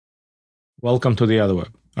Welcome to the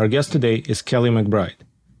Otherweb. Our guest today is Kelly McBride.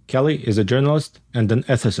 Kelly is a journalist and an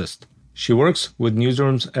ethicist. She works with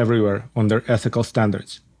newsrooms everywhere on their ethical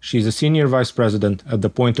standards. She's a senior vice president at the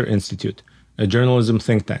Poynter Institute, a journalism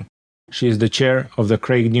think tank. She is the chair of the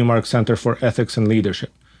Craig Newmark Center for Ethics and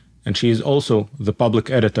Leadership, and she is also the public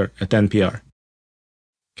editor at NPR.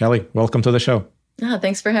 Kelly, welcome to the show.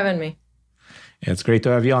 Thanks for having me. It's great to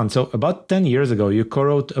have you on. So about 10 years ago, you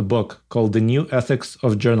co-wrote a book called The New Ethics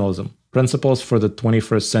of Journalism, Principles for the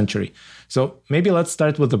 21st Century. So maybe let's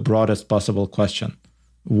start with the broadest possible question.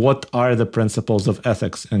 What are the principles of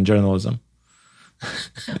ethics in journalism?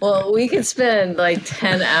 Well, we could spend like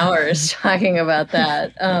 10 hours talking about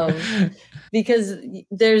that because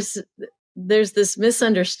there's this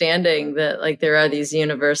misunderstanding that like there are these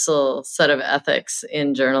universal set of ethics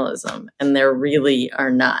in journalism, and there really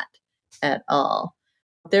are not at all.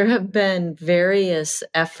 There have been various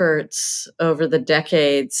efforts over the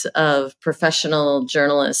decades of professional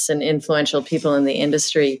journalists and influential people in the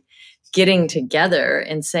industry getting together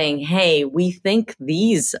and saying, hey, we think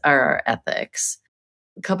these are our ethics.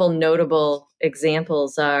 A couple notable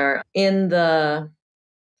examples are in the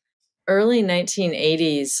early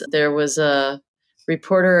 1980s, there was a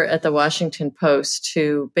reporter at the Washington Post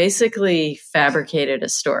who basically fabricated a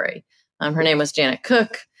story. Her name was Janet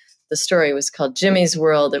Cook. The story was called Jimmy's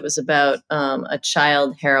World. It was about a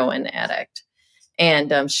child heroin addict.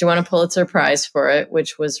 And she won a Pulitzer Prize for it,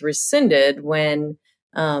 which was rescinded when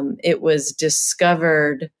it was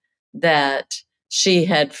discovered that she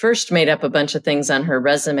had first made up a bunch of things on her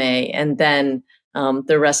resume, and then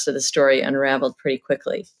the rest of the story unraveled pretty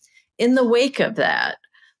quickly. In the wake of that,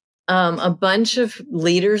 a bunch of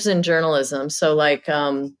leaders in journalism, so like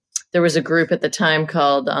there was a group at the time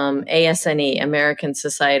called ASNE, American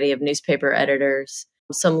Society of Newspaper Editors,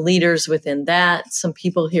 some leaders within that, some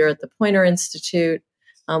people here at the Poynter Institute,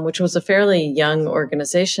 which was a fairly young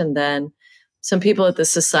organization then, some people at the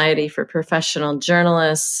Society for Professional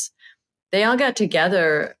Journalists. They all got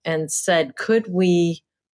together and said, could we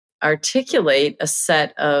articulate a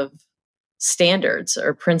set of standards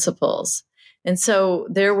or principles? And so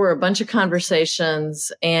there were a bunch of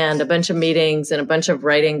conversations and a bunch of meetings and a bunch of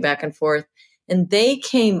writing back and forth. And they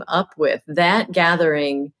came up with, that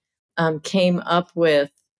gathering came up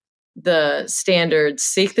with the standards: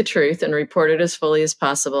 seek the truth and report it as fully as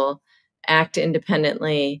possible, act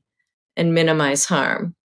independently, and minimize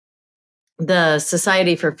harm. The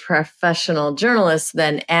Society for Professional Journalists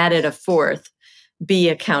then added a fourth: be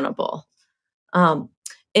accountable.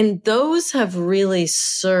 And those have really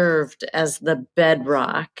served as the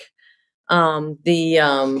bedrock.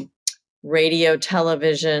 The Radio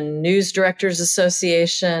Television News Directors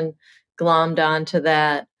Association glommed onto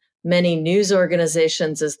that. Many news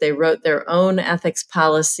organizations, as they wrote their own ethics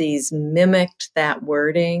policies, mimicked that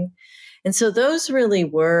wording. And so those really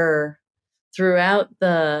were, throughout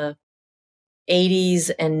the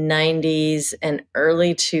 80s and 90s and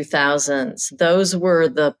early 2000s, those were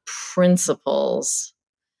the principles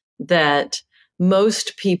that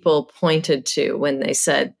most people pointed to when they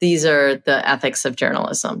said, these are the ethics of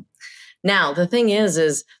journalism. Now, the thing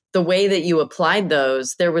is the way that you applied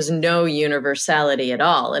those, there was no universality at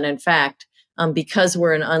all. And in fact, because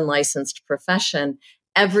we're an unlicensed profession,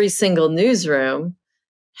 every single newsroom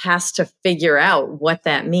has to figure out what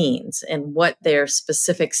that means and what their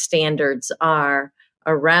specific standards are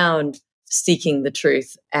around seeking the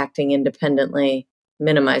truth, acting independently,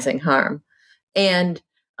 minimizing harm. And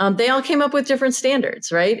they all came up with different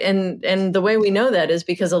standards, right? And the way we know that is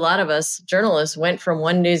because a lot of us journalists went from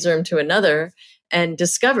one newsroom to another and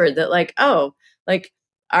discovered that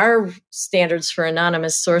our standards for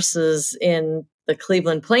anonymous sources in the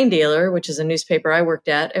Cleveland Plain Dealer, which is a newspaper I worked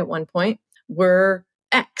at one point, were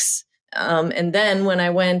X. And then when I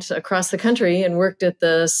went across the country and worked at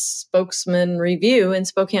the Spokesman Review in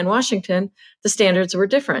Spokane, Washington, the standards were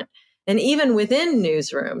different. And even within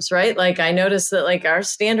newsrooms, right? Like I noticed that like our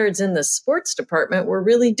standards in the sports department were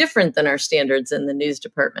really different than our standards in the news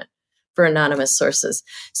department for anonymous sources.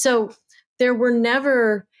 So there were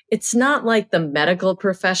never, it's not like the medical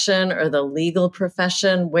profession or the legal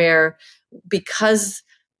profession where, because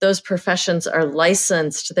those professions are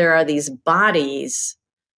licensed, there are these bodies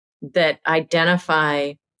that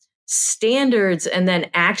identify standards and then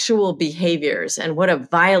actual behaviors and what a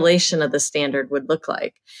violation of the standard would look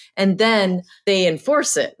like. And then they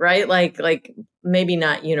enforce it, right? Like maybe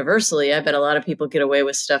not universally. I bet a lot of people get away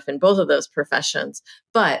with stuff in both of those professions,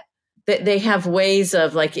 but they have ways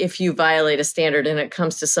of, like, if you violate a standard and it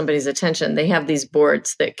comes to somebody's attention, they have these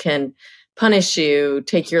boards that can punish you,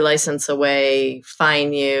 take your license away,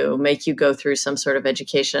 fine you, make you go through some sort of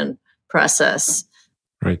education process.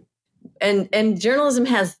 Right. And journalism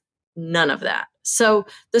has none of that. So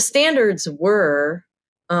the standards were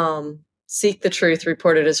seek the truth,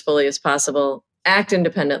 report it as fully as possible, act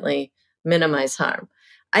independently, minimize harm.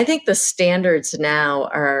 I think the standards now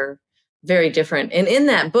are very different. And in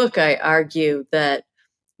that book, I argue that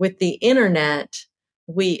with the internet,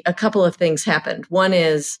 a couple of things happened. One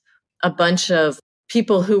is a bunch of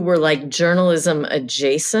people who were like journalism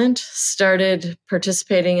adjacent started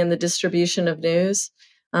participating in the distribution of news.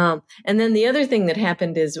 And then the other thing that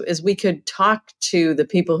happened is we could talk to the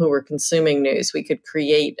people who were consuming news. We could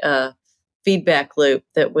create a feedback loop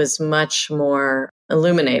that was much more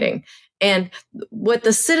illuminating. And what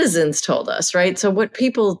the citizens told us, right? So what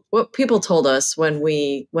people told us when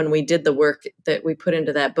we did the work that we put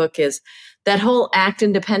into that book is that whole act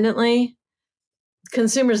independently.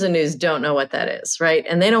 Consumers of news don't know what that is, right?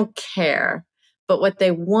 And they don't care. But what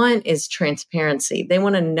they want is transparency. They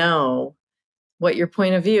want to know what your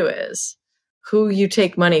point of view is, who you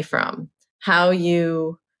take money from, how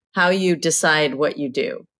you decide what you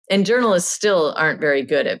do. And journalists still aren't very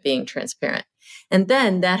good at being transparent. And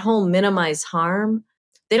then that whole minimize harm,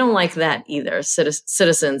 they don't like that either,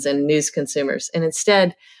 citizens and news consumers. And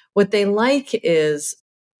instead, what they like is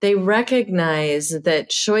they recognize that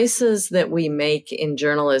choices that we make in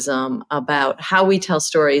journalism about how we tell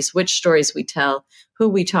stories, which stories we tell, who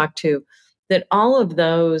we talk to, that all of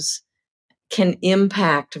those can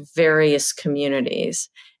impact various communities.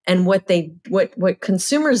 And what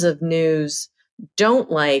consumers of news don't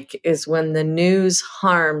like is when the news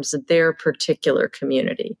harms their particular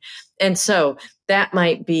community. And so that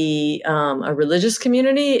might be a religious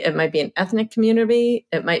community. It might be an ethnic community.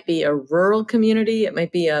 It might be a rural community. It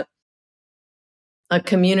might be a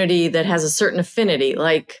community that has a certain affinity,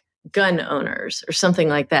 like gun owners or something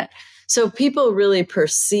like that. So people really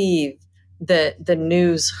perceive that the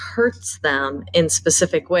news hurts them in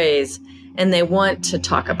specific ways, and they want to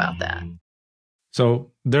talk about that.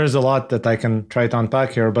 So there's a lot that I can try to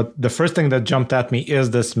unpack here, but the first thing that jumped at me is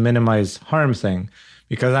this minimize harm thing,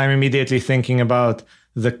 because I'm immediately thinking about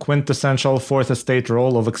the quintessential fourth estate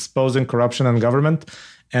role of exposing corruption in government.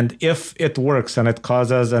 And if it works and it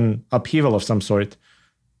causes an upheaval of some sort,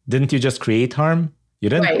 didn't you just create harm? You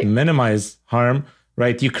didn't minimize harm,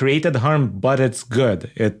 right? You created harm, but it's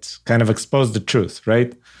good. It kind of exposed the truth,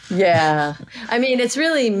 right? Yeah. I mean, it's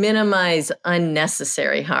really minimize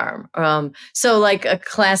unnecessary harm. So like a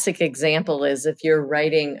classic example is if you're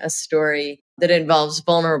writing a story that involves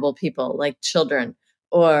vulnerable people like children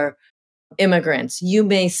or immigrants, you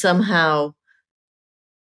may somehow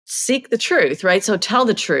seek the truth, right? So tell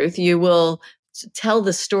the truth. You will tell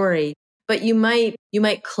the story, but you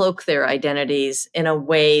might cloak their identities in a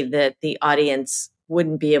way that the audience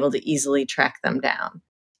wouldn't be able to easily track them down.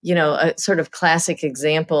 You know, a sort of classic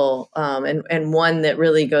example, and one that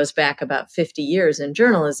really goes back about 50 years in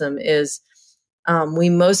journalism is we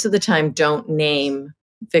most of the time don't name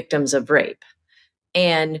victims of rape.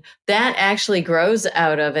 And that actually grows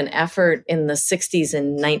out of an effort in the 60s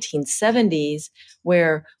and 1970s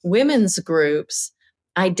where women's groups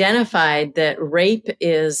identified that rape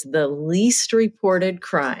is the least reported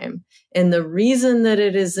crime. And the reason that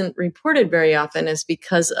it isn't reported very often is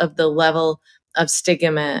because of the level of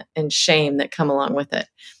stigma and shame that come along with it.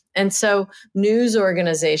 And so news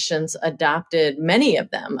organizations many of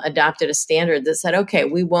them adopted a standard that said, okay,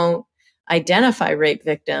 we won't identify rape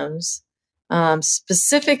victims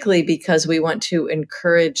specifically because we want to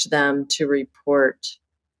encourage them to report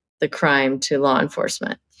the crime to law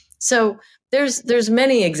enforcement. So there's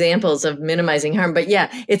many examples of minimizing harm, but yeah,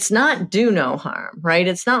 it's not do no harm, right?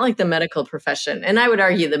 It's not like the medical profession. And I would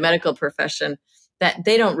argue the medical profession that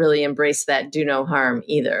they don't really embrace that do no harm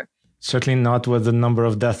either. Certainly not with the number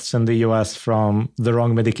of deaths in the US from the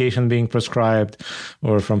wrong medication being prescribed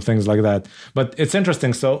or from things like that. But it's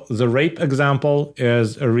interesting. So the rape example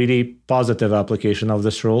is a really positive application of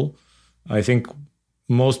this rule. I think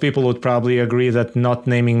most people would probably agree that not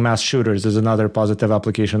naming mass shooters is another positive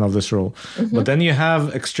application of this rule. Mm-hmm. But then you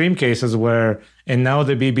have extreme cases where, and now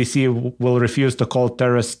the BBC will refuse to call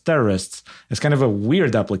terrorists terrorists. It's kind of a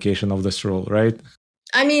weird application of this rule, right?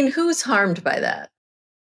 I mean, who's harmed by that?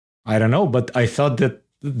 I don't know, but I thought that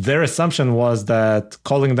their assumption was that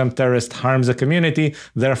calling them terrorists harms a community,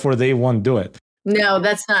 therefore they won't do it. No,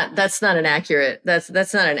 that's not an accurate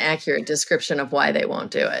description of why they won't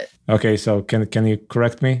do it. Okay, so can you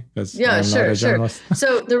correct me? Yeah, sure.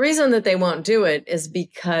 So the reason that they won't do it is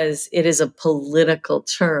because it is a political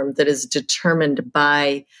term that is determined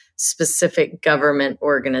by specific government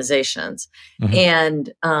organizations. Mm-hmm.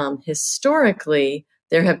 And historically,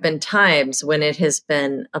 there have been times when it has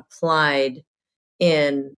been applied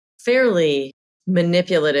in fairly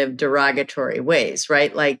manipulative, derogatory ways,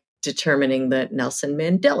 right? Like determining that Nelson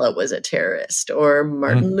Mandela was a terrorist or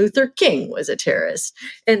Martin Luther King was a terrorist.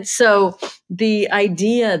 And so the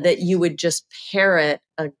idea that you would just parrot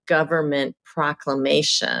a government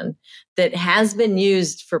proclamation that has been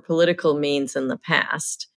used for political means in the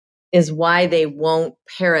past is why they won't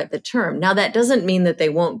parrot the term. Now, that doesn't mean that they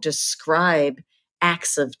won't describe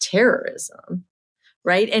acts of terrorism,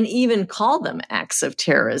 right? And even call them acts of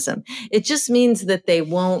terrorism. It just means that they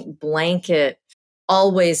won't blanket,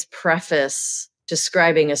 always preface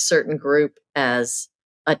describing a certain group as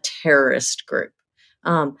a terrorist group.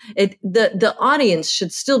 The audience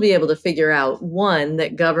should still be able to figure out, one,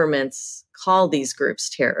 that governments call these groups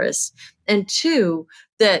terrorists, and two,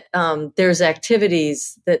 that there's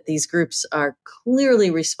activities that these groups are clearly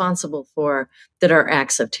responsible for that are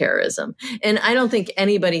acts of terrorism. And I don't think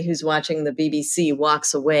anybody who's watching the BBC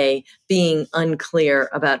walks away being unclear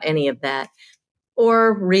about any of that,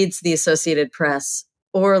 or reads the Associated Press,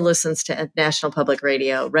 or listens to National Public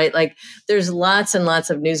Radio, right? Like there's lots and lots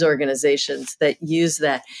of news organizations that use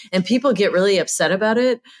that, and people get really upset about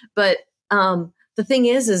it. But the thing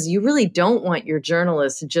is you really don't want your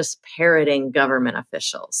journalists just parroting government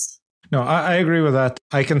officials. No, I agree with that.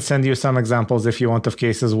 I can send you some examples if you want of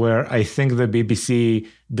cases where I think the BBC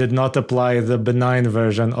did not apply the benign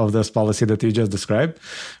version of this policy that you just described,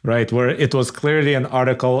 right? Where it was clearly an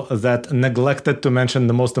article that neglected to mention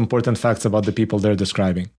the most important facts about the people they're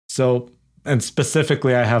describing. So, and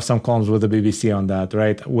specifically, I have some qualms with the BBC on that,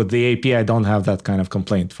 right? With the AP, I don't have that kind of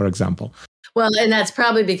complaint, for example. Well, and that's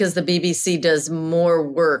probably because the BBC does more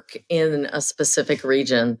work in a specific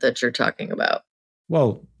region that you're talking about.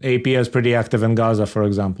 Well, AP is pretty active in Gaza, for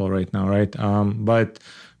example, right now, right? But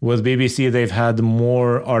with BBC, they've had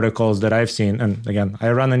more articles that I've seen. And again,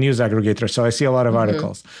 I run a news aggregator, so I see a lot of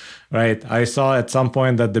articles, right? I saw at some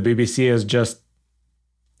point that the BBC is just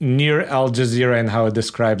near Al Jazeera in how it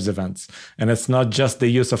describes events. And it's not just the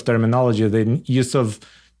use of terminology. The use of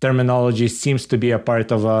terminology seems to be a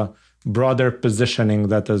part of a broader positioning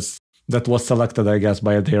that was selected, I guess,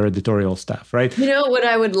 by their editorial staff, right? You know what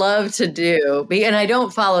I would love to do, and I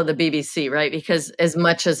don't follow the BBC, right? Because as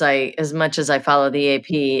much as I follow the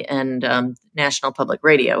AP and National Public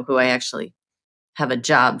Radio, who I actually have a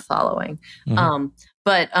job following,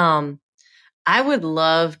 but I would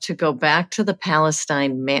love to go back to the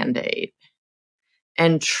Palestine Mandate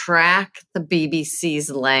and track the BBC's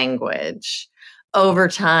language over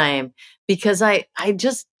time, because I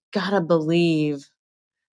just gotta believe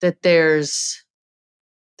that there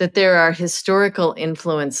are historical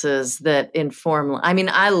influences that inform. I mean,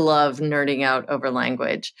 I love nerding out over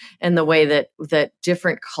language and the way that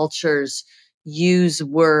different cultures use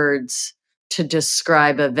words to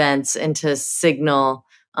describe events and to signal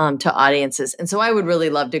to audiences. And so I would really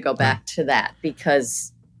love to go back to that,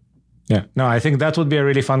 because yeah, no, I think that would be a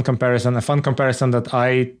really fun comparison. A fun comparison that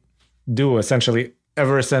I do essentially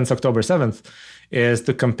ever since October 7th is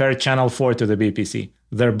to compare Channel 4 to the BBC.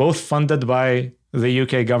 They're both funded by the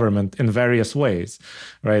UK government in various ways,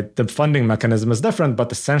 right? The funding mechanism is different,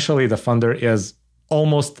 but essentially the funder is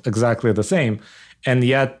almost exactly the same. And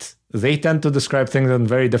yet they tend to describe things in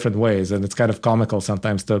very different ways. And it's kind of comical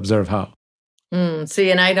sometimes to observe how.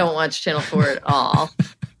 See, and I don't watch Channel 4 at all.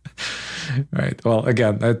 Right. Well,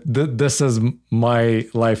 again, this is my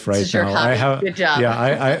life right now. Hobby. I have, good job.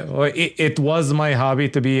 Yeah, it was my hobby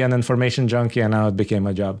to be an information junkie, and now it became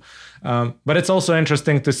my job. But it's also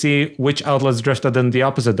interesting to see which outlets drifted in the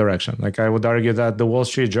opposite direction. Like I would argue that the Wall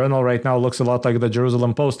Street Journal right now looks a lot like the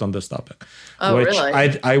Jerusalem Post on this topic. Oh, which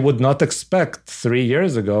really? I would not expect 3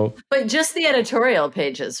 years ago. But just the editorial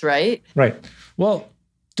pages, right? Right. Well,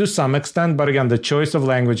 to some extent, but again, the choice of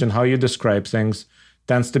language and how you describe things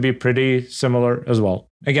tends to be pretty similar as well.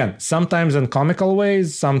 Again, sometimes in comical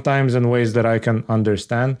ways, sometimes in ways that I can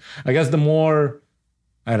understand. I guess the more,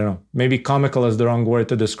 I don't know, maybe comical is the wrong word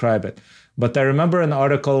to describe it. But I remember an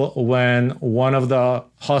article when one of the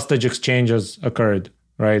hostage exchanges occurred,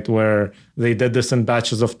 right? Where they did this in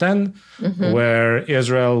batches of 10, where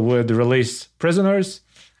Israel would release prisoners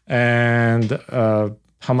and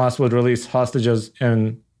Hamas would release hostages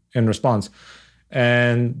in response.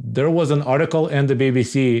 And there was an article in the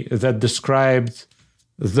BBC that described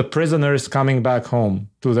the prisoners coming back home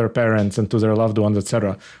to their parents and to their loved ones,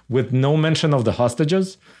 etc., with no mention of the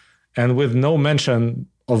hostages and with no mention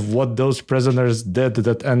of what those prisoners did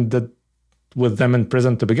that ended with them in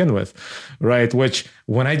prison to begin with, right? Which,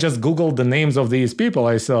 when I just Googled the names of these people,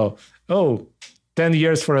 I saw, 10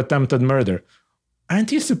 years for attempted murder.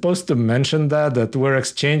 aren't you supposed to mention that we're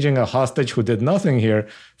exchanging a hostage who did nothing here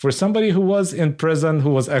for somebody who was in prison,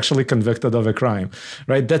 who was actually convicted of a crime,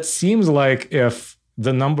 right? That seems like if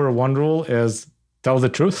the number one rule is tell the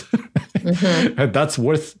truth, that's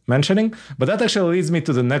worth mentioning. But that actually leads me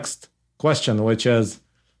to the next question, which is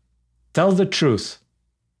tell the truth.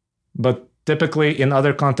 But typically in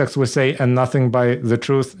other contexts, we say, and nothing by the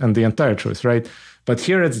truth and the entire truth, right? But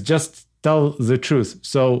here it's just tell the truth.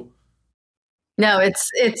 So no, it's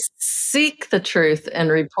seek the truth and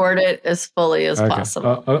report it as fully as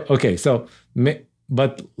possible. Okay, so,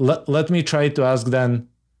 but let me try to ask then,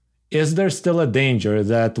 is there still a danger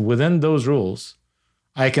that within those rules,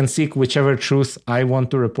 I can seek whichever truth I want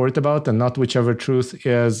to report about and not whichever truth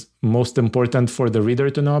is most important for the reader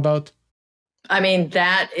to know about? I mean,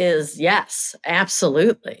 that is, yes,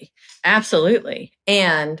 absolutely. Absolutely.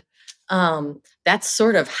 And that's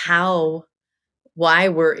sort of why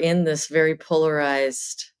we're in this very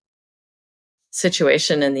polarized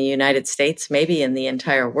situation in the United States, maybe in the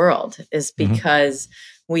entire world, is because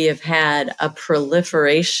we have had a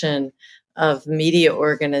proliferation of media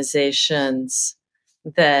organizations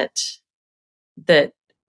that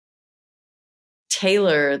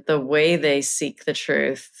tailor the way they seek the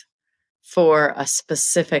truth for a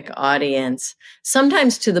specific audience,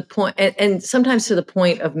 sometimes to the point, and sometimes to the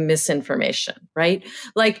point of misinformation, right?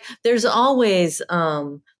 Like there's always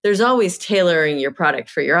tailoring your product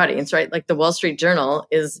for your audience, right? Like the Wall Street Journal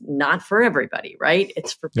is not for everybody, right?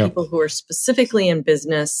 It's for people who are specifically in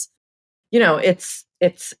business. You know, it's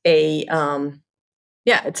a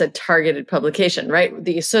targeted publication, right?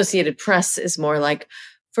 The Associated Press is more like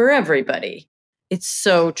for everybody. It's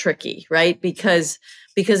so tricky, right? Because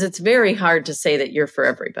it's very hard to say that you're for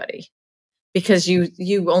everybody, because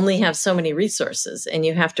you only have so many resources and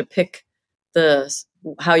you have to pick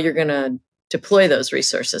how you're going to deploy those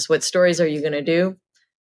resources. What stories are you going to do?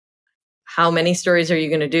 How many stories are you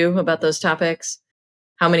going to do about those topics?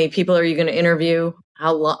 How many people are you going to interview?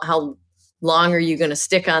 How long are you going to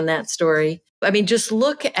stick on that story? I mean, just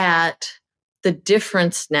look at the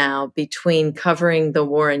difference now between covering the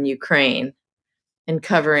war in Ukraine and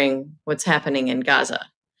covering what's happening in Gaza,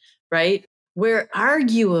 right? Where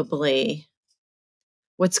arguably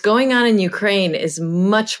what's going on in Ukraine is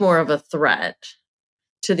much more of a threat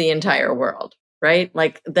to the entire world, right?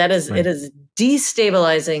 Like that is, It is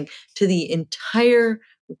destabilizing to the entire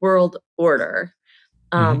world order,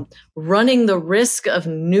 running the risk of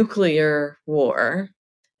nuclear war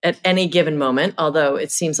at any given moment, although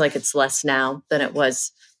it seems like it's less now than it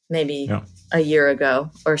was maybe a year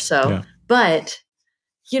ago or so. Yeah. But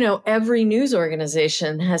you know, every news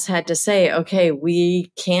organization has had to say, okay,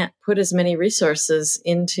 we can't put as many resources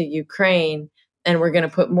into Ukraine, and we're going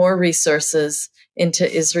to put more resources into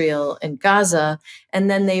Israel and Gaza. And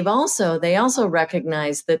then they also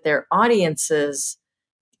recognize that their audiences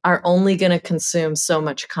are only going to consume so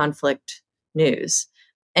much conflict news.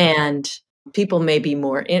 And people may be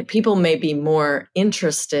more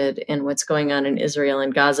interested in what's going on in Israel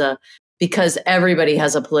and Gaza because everybody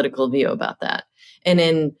has a political view about that. And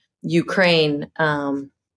in Ukraine,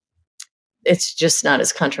 it's just not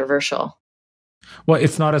as controversial. Well,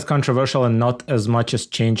 it's not as controversial and not as much as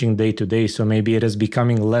changing day to day. So maybe it is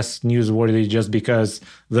becoming less newsworthy just because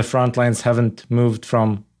the front lines haven't moved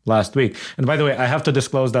from last week. And by the way, I have to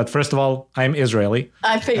disclose that, first of all, I'm Israeli.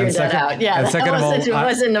 I figured that out. Yeah, it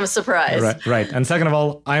wasn't a surprise. Right. And second of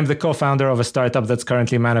all, I'm the co-founder of a startup that's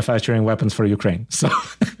currently manufacturing weapons for Ukraine. So...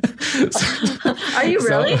 Are you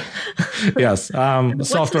really? Yes.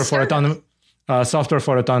 Software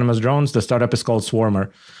for autonomous drones. The startup is called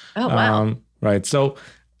Swarmer. Oh, wow. Right. So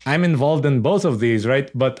I'm involved in both of these, right?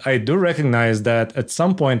 But I do recognize that at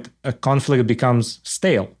some point, a conflict becomes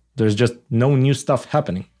stale. There's just no new stuff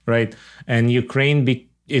happening, right? And Ukraine,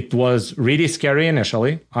 it was really scary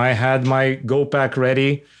initially. I had my Go Pack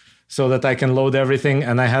ready so that I can load everything.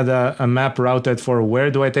 And I had a map routed for where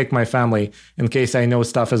do I take my family in case I know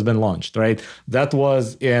stuff has been launched, right? That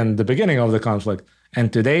was in the beginning of the conflict.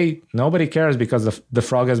 And today, nobody cares because the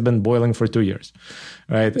frog has been boiling for 2 years,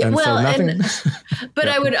 right? And well, so nothing... but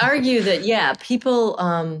I would argue that, people,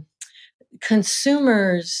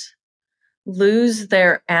 consumers lose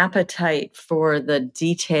their appetite for the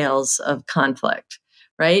details of conflict,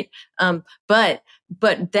 right? But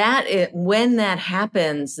when that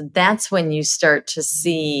happens, that's when you start to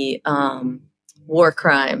see war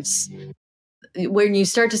crimes, when you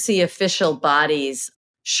start to see official bodies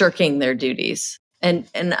shirking their duties. And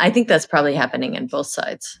I think that's probably happening in both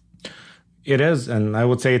sides. It is, and I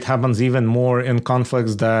would say it happens even more in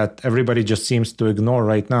conflicts that everybody just seems to ignore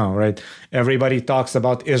right now, right? Everybody talks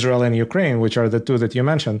about Israel and Ukraine, which are the two that you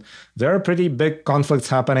mentioned. There are pretty big conflicts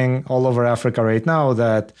happening all over Africa right now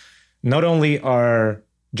that not only are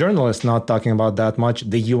journalists not talking about that much,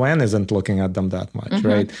 the UN isn't looking at them that much,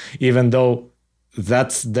 right? Even though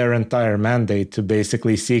that's their entire mandate to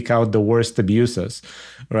basically seek out the worst abuses,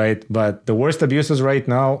 right? But the worst abuses right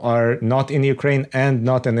now are not in Ukraine and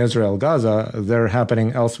not in Israel, Gaza. They're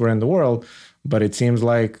happening elsewhere in the world. But it seems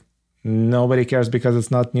like nobody cares because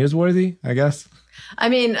it's not newsworthy, I guess. I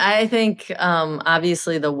mean, I think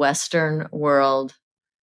obviously the Western world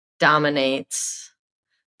dominates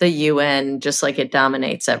the UN just like it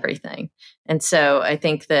dominates everything. And so I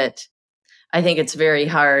think it's very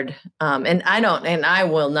hard. And I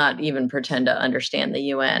will not even pretend to understand the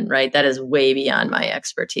UN, right? That is way beyond my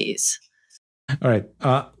expertise. All right.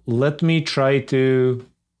 Let me try to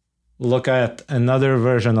look at another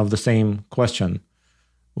version of the same question,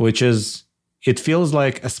 which is, it feels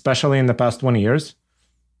like, especially in the past 20 years,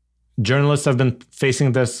 journalists have been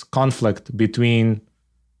facing this conflict between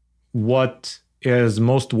what is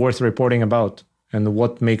most worth reporting about and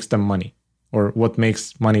what makes them money, or what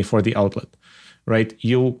makes money for the outlet, right?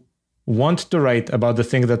 You want to write about the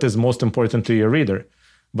thing that is most important to your reader,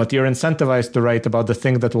 but you're incentivized to write about the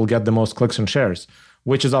thing that will get the most clicks and shares,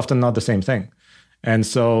 which is often not the same thing. And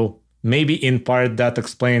so maybe in part that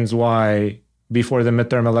explains why before the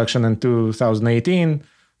midterm election in 2018,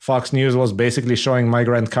 Fox News was basically showing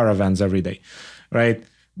migrant caravans every day, right?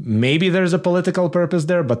 Maybe there's a political purpose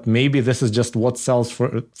there, but maybe this is just what sells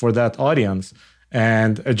for that audience.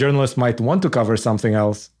 And a journalist might want to cover something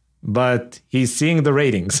else, but he's seeing the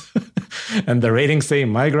ratings and the ratings say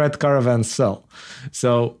migrant caravans sell.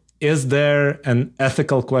 So is there an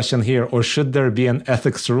ethical question here, or should there be an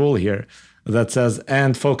ethics rule here that says,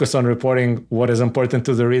 and focus on reporting what is important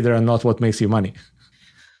to the reader and not what makes you money?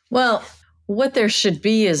 Well, what there should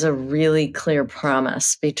be is a really clear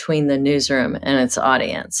promise between the newsroom and its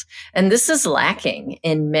audience. And this is lacking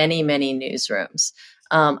in many, many newsrooms.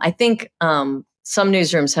 I think some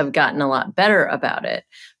newsrooms have gotten a lot better about it,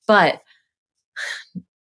 but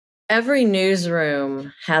every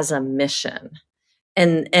newsroom has a mission.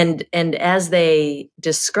 And as they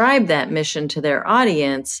describe that mission to their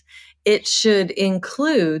audience, it should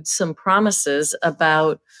include some promises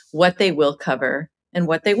about what they will cover and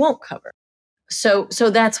what they won't cover. So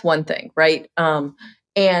that's one thing, right? I'm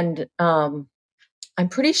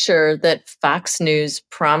pretty sure that Fox News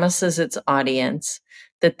promises its audience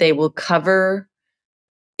that they will cover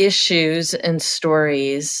issues and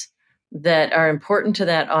stories that are important to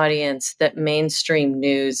that audience that mainstream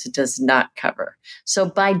news does not cover. So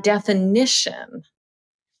by definition,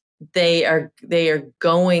 they are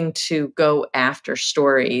going to go after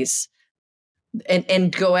stories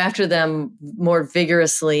and go after them more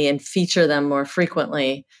vigorously and feature them more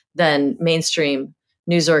frequently than mainstream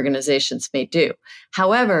news organizations may do.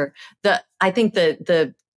 However, I think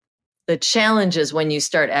the challenge is when you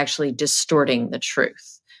start actually distorting the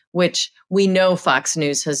truth, which we know Fox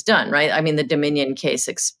News has done, right? I mean, the Dominion case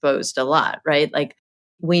exposed a lot, right? Like,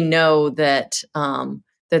 we know that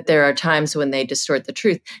that there are times when they distort the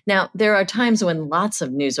truth. Now, there are times when lots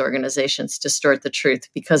of news organizations distort the truth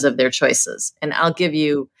because of their choices. And I'll give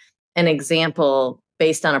you an example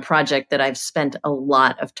based on a project that I've spent a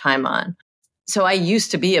lot of time on. So I used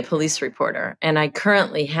to be a police reporter, and I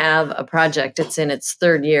currently have a project. It's in its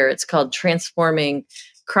third year. It's called Transforming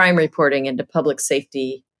Crime Reporting into Public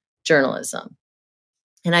Safety Journalism.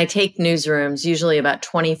 And I take newsrooms, usually about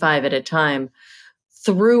 25 at a time,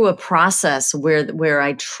 through a process where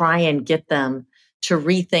I try and get them to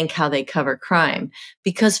rethink how they cover crime.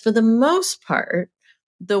 Because for the most part,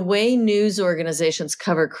 the way news organizations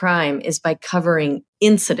cover crime is by covering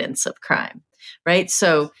incidents of crime, right?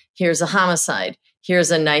 So here's a homicide, here's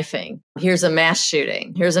a knifing, here's a mass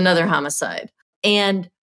shooting, here's another homicide. And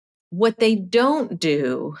what they don't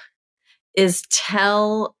do is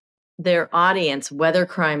tell their audience whether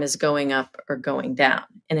crime is going up or going down.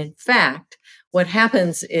 And in fact, what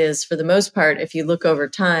happens is, for the most part, if you look over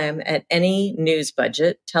time at any news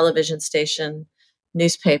budget, television station,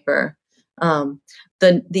 newspaper,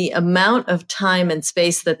 the amount of time and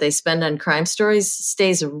space that they spend on crime stories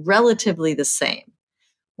stays relatively the same.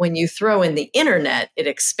 When you throw in the internet, it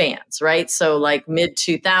expands, right? So like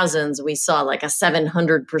mid-2000s, we saw like a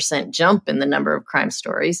 700% jump in the number of crime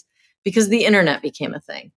stories because the internet became a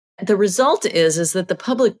thing. The result is that the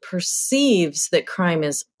public perceives that crime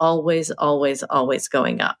is always, always, always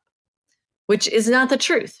going up, which is not the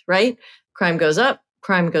truth, right? Crime goes up,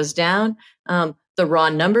 crime goes down. The the raw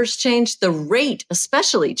numbers change, the rate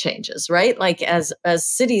especially changes, right? Like as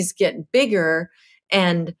cities get bigger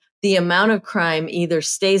and the amount of crime either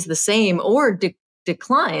stays the same or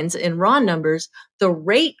declines in raw numbers, the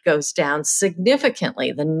rate goes down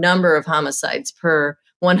significantly, the number of homicides per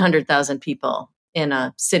 100,000 people in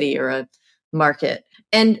a city or a market.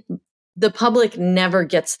 And the public never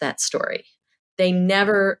gets that story. They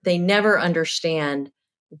never understand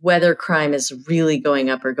whether crime is really going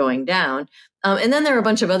up or going down. And then there are a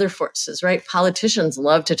bunch of other forces, right? Politicians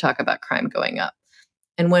love to talk about crime going up.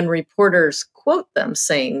 And when reporters quote them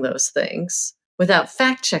saying those things without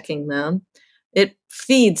fact checking them, it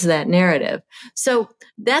feeds that narrative. So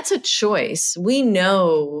that's a choice. We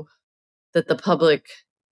know that the public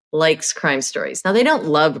likes crime stories. Now, they don't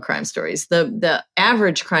love crime stories. The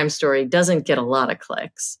average crime story doesn't get a lot of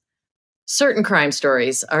clicks. Certain crime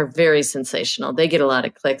stories are very sensational. They get a lot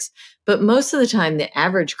of clicks. But most of the time, the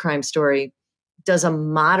average crime story does a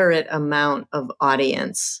moderate amount of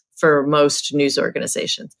audience for most news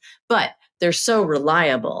organizations. But they're so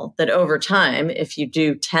reliable that over time, if you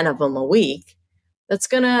do 10 of them a week, that's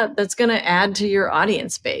gonna add to your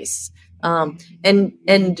audience base. And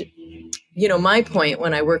you know, my point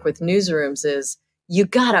when I work with newsrooms is you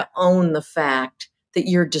gotta own the fact that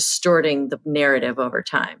you're distorting the narrative over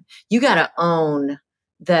time. You gotta own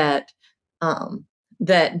that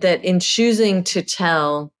that in choosing to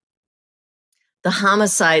tell the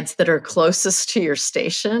homicides that are closest to your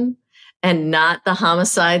station and not the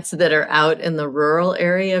homicides that are out in the rural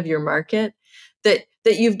area of your market,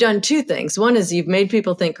 that you've done two things. One is you've made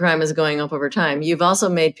people think crime is going up over time. You've also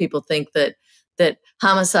made people think that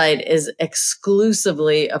homicide is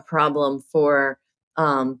exclusively a problem for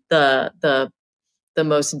the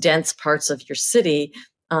most dense parts of your city,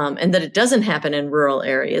 and that it doesn't happen in rural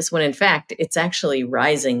areas, when in fact it's actually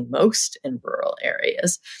rising most in rural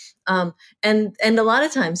areas. And a lot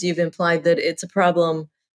of times you've implied that it's a problem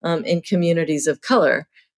in communities of color.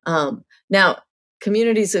 Now,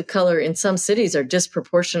 communities of color in some cities are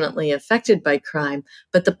disproportionately affected by crime,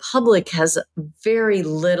 but the public has very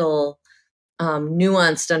little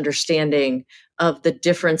nuanced understanding of the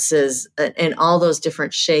differences in all those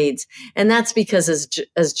different shades. And that's because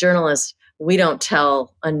as journalists, we don't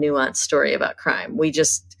tell a nuanced story about crime. We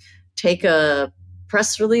just take a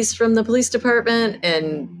press release from the police department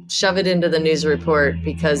and shove it into the news report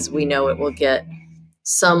because we know it will get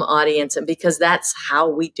some audience and because that's how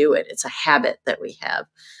we do it. It's a habit that we have.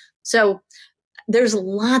 So there's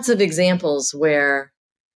lots of examples where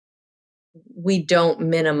we don't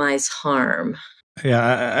minimize harm.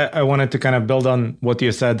 Yeah, I wanted to kind of build on what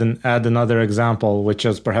you said and add another example, which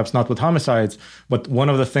is perhaps not with homicides, but one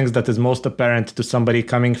of the things that is most apparent to somebody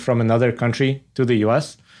coming from another country to the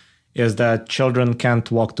US is that children can't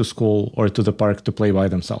walk to school or to the park to play by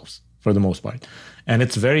themselves, for the most part. And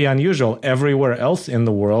it's very unusual. Everywhere else in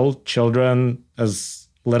the world, children as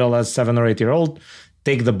little as 7 or 8 year old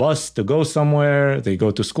take the bus to go somewhere. They go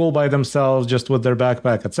to school by themselves, just with their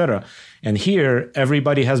backpack, etc. And here,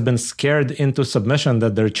 everybody has been scared into submission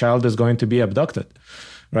that their child is going to be abducted,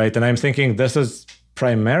 right? And I'm thinking this is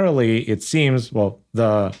primarily, it seems, well,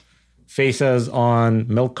 the faces on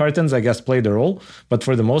milk cartons, I guess, played a role. But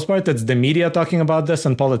for the most part, it's the media talking about this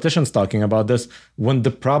and politicians talking about this when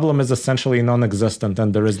the problem is essentially non-existent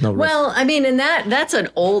and there is no risk. Well, I mean, and that's an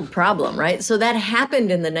old problem, right? So that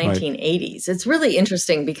happened in the 1980s. Right. It's really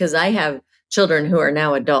interesting because I have children who are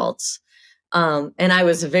now adults. And I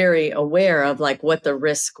was very aware of like what the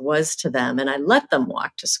risk was to them. And I let them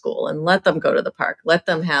walk to school and let them go to the park, let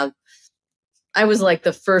them have. I was like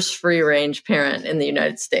the first free range parent in the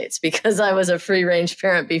United States because I was a free range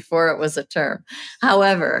parent before it was a term.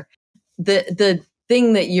 However, the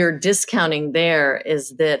thing that you're discounting there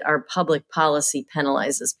is that our public policy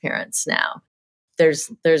penalizes parents now. There's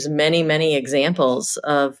many, many examples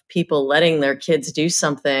of people letting their kids do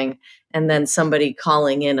something and then somebody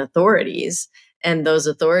calling in authorities and those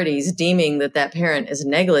authorities deeming that parent is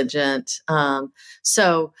negligent.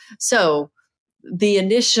 So the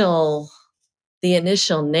initial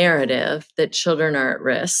narrative that children are at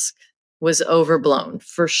risk was overblown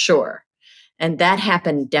for sure. And that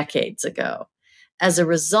happened decades ago. As a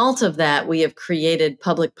result of that, we have created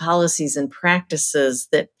public policies and practices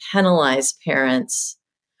that penalize parents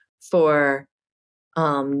for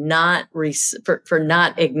not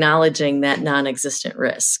acknowledging that non-existent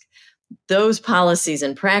risk. Those policies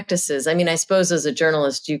and practices, I mean, I suppose as a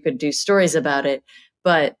journalist, you could do stories about it,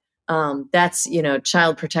 but that's,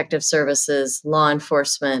 Child Protective Services, law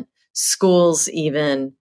enforcement, schools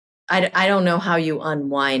even. I don't know how you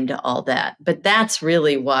unwind all that, but that's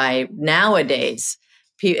really why nowadays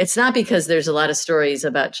it's not because there's a lot of stories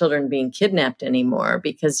about children being kidnapped anymore,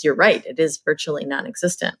 because you're right, it is virtually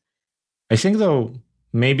non-existent. I think, though,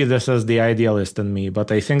 maybe this is the idealist in me,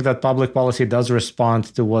 but I think that public policy does respond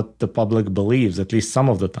to what the public believes, at least some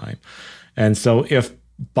of the time. And so if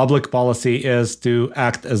public policy is to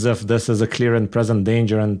act as if this is a clear and present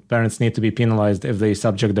danger and parents need to be penalized if they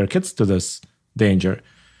subject their kids to this danger,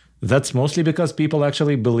 that's mostly because people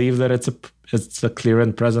actually believe that it's a clear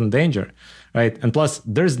and present danger, right? And plus,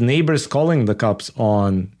 there's neighbors calling the cops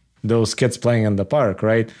on those kids playing in the park,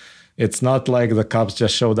 right? It's not like the cops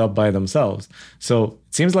just showed up by themselves. So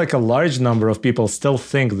it seems like a large number of people still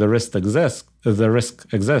think the risk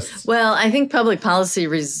exists. Well, I think public policy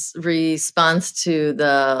responds to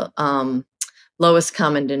the lowest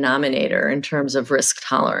common denominator in terms of risk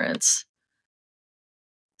tolerance.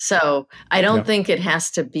 So I don't think it has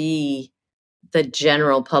to be the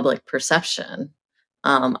general public perception.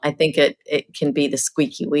 I think it can be the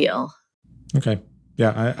squeaky wheel. Okay.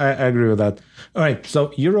 Yeah, I agree with that. All right.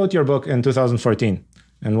 So you wrote your book in 2014.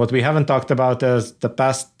 And what we haven't talked about is the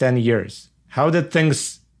past 10 years. How did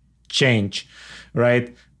things change,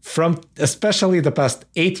 right? From especially the past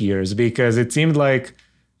 8 years, because it seemed like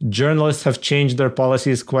journalists have changed their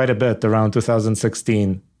policies quite a bit around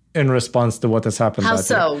 2016 in response to what has happened. How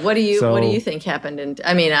so? What do you think happened?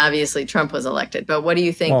 I mean, obviously Trump was elected, but what do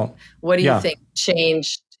you think? What do you think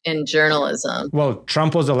changed in journalism? Well,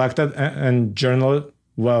 Trump was elected, and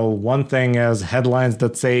one thing is headlines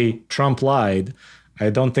that say Trump lied. I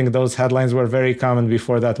don't think those headlines were very common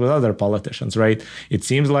before that with other politicians, right? It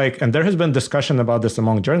seems like, and there has been discussion about this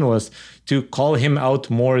among journalists, to call him out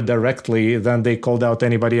more directly than they called out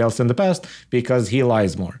anybody else in the past because he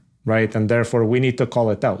lies more, right? And therefore we need to call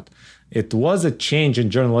it out. It was a change in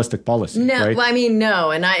journalistic policy. No, right? Well, I mean, no.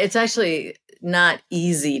 And it's actually not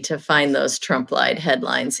easy to find those Trump lied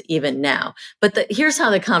headlines even now. But here's how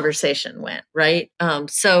the conversation went, right?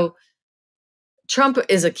 So Trump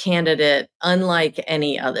is a candidate unlike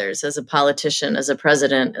any others, as a politician, as a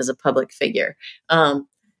president, as a public figure.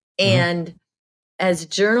 And as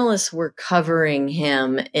journalists were covering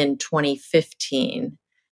him in 2015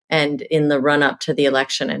 and in the run up to the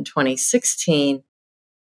election in 2016,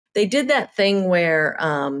 they did that thing where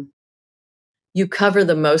you cover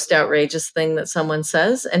the most outrageous thing that someone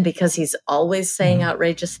says. And because he's always saying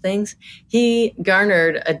outrageous things, he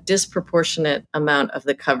garnered a disproportionate amount of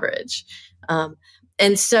the coverage.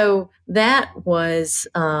 And so that was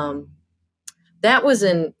an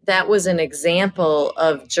example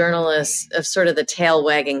of journalists, of sort of the tail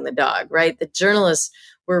wagging the dog, right? The journalists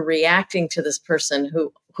were reacting to this person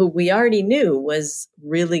who we already knew was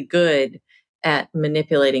really good at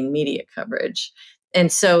manipulating media coverage.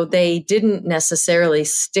 And so they didn't necessarily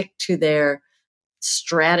stick to their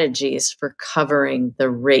strategies for covering the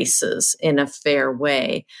races in a fair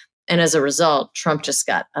way. And as a result, Trump just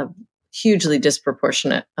got a hugely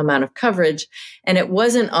disproportionate amount of coverage. And it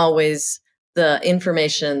wasn't always the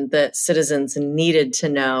information that citizens needed to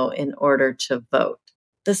know in order to vote.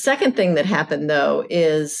 The second thing that happened, though,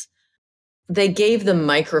 is they gave the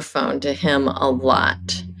microphone to him a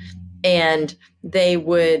lot. And they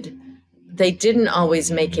didn't always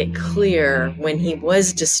make it clear when he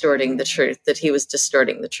was distorting the truth that he was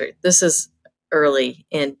distorting the truth. This is early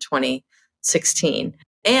in 2016.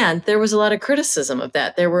 And there was a lot of criticism of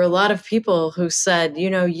that. There were a lot of people who said,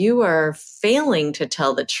 you are failing to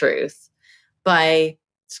tell the truth by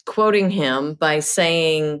quoting him, by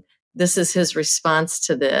saying this is his response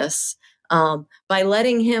to this, by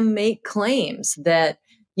letting him make claims that,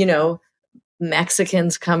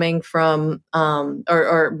 Mexicans coming from,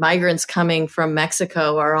 or migrants coming from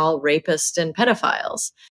Mexico are all rapists and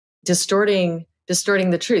pedophiles, distorting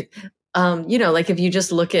the truth. Like if you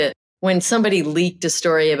just look at when somebody leaked a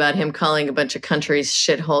story about him calling a bunch of countries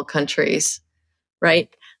shithole countries,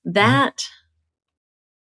 right? That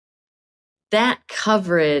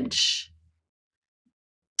coverage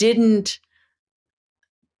didn't.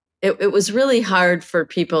 It was really hard for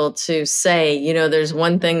people to say, there's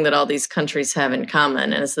one thing that all these countries have in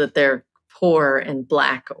common, and it's that they're poor and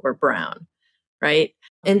black or brown, right?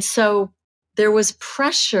 And so there was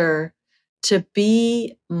pressure to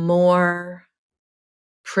be more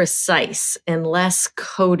precise and less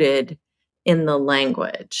coded in the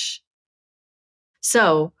language.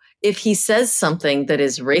 So if he says something that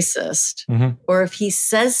is racist, or if he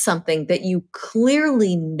says something that you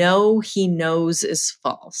clearly know he knows is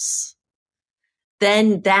false,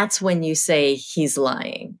 then that's when you say he's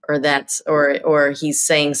lying, or he's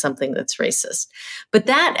saying something that's racist. But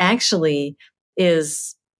that actually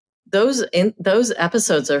is those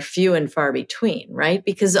episodes are few and far between, right?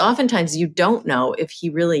 Because oftentimes you don't know if he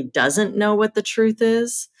really doesn't know what the truth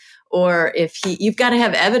is, or if you've got to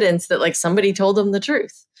have evidence that like somebody told him the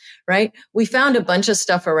truth, right? We found a bunch of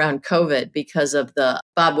stuff around COVID because of the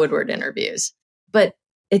Bob Woodward interviews, but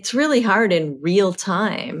it's really hard in real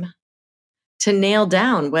time to nail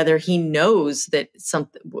down whether he knows that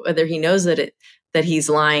that he's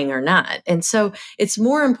lying or not. And so it's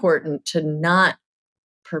more important to not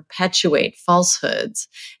perpetuate falsehoods.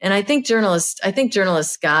 And I think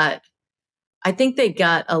journalists got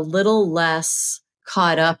a little less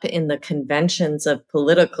caught up in the conventions of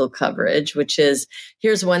political coverage, which is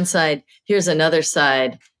here's one side, here's another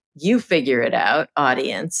side, you figure it out,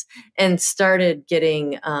 audience, and started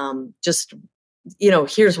getting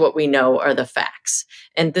here's what we know are the facts.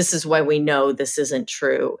 And this is why we know this isn't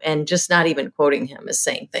true. And just not even quoting him as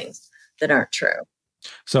saying things that aren't true.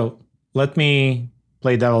 So let me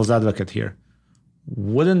play devil's advocate here.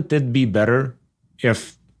 Wouldn't it be better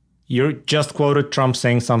if you just quoted Trump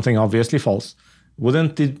saying something obviously false?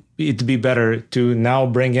 Wouldn't it be better to now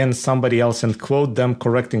bring in somebody else and quote them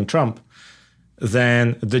correcting Trump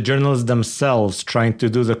than the journalists themselves trying to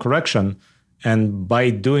do the correction, and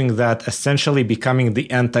by doing that, essentially becoming the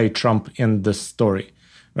anti-Trump in the story,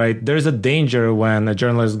 right? There's a danger when a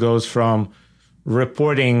journalist goes from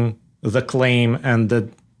reporting the claim and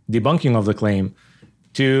the debunking of the claim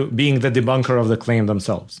to being the debunker of the claim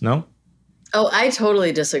themselves, no? Oh, I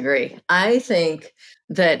totally disagree. I think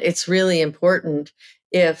that it's really important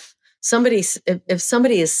if somebody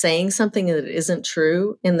is saying something that isn't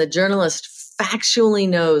true and the journalist factually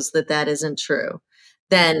knows that that isn't true,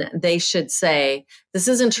 then they should say, this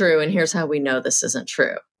isn't true, and here's how we know this isn't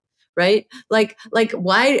true, right? Like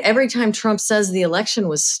why every time Trump says the election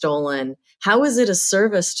was stolen, how is it a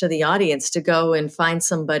service to the audience to go and find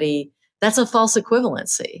somebody? That's a false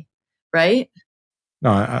equivalency, right? No,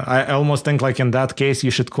 I almost think like in that case, you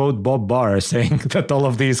should quote Bob Barr saying that all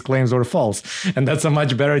of these claims were false. And that's a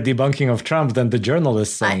much better debunking of Trump than the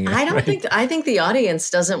journalist saying I don't think I think the audience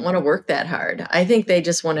doesn't want to work that hard. I think they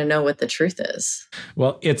just want to know what the truth is.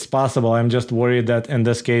 Well, it's possible. I'm just worried that in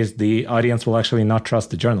this case, the audience will actually not trust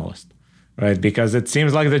the journalist, right? Because it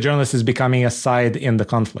seems like the journalist is becoming a side in the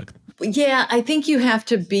conflict. Yeah, I think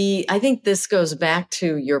I think this goes back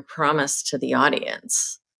to your promise to the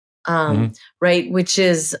audience. Right? Which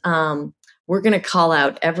is, we're going to call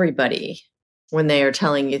out everybody when they are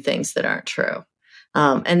telling you things that aren't true.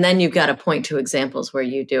 And then you've got to point to examples where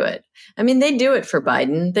you do it. I mean, they do it for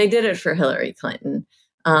Biden. They did it for Hillary Clinton.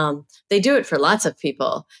 They do it for lots of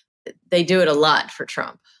people. They do it a lot for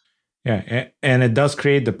Trump. Yeah. And it does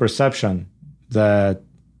create the perception that,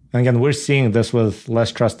 again, we're seeing this with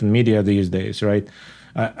less trust in media these days, right?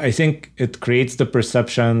 I think it creates the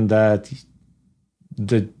perception that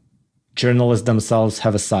the journalists themselves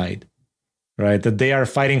have a side, right? That they are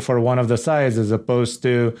fighting for one of the sides as opposed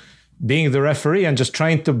to being the referee and just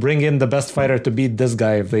trying to bring in the best fighter to beat this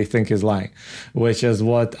guy if they think he's lying, which is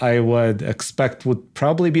what I would expect would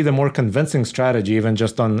probably be the more convincing strategy, even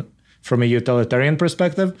just from a utilitarian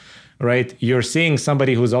perspective, right? You're seeing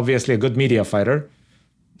somebody who's obviously a good media fighter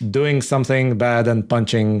doing something bad and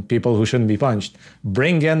punching people who shouldn't be punched.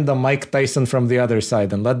 Bring in the Mike Tyson from the other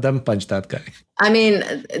side and let them punch that guy. I mean,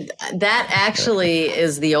 that actually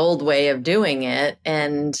is the old way of doing it.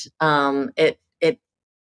 And I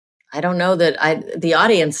don't know that the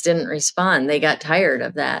audience didn't respond. They got tired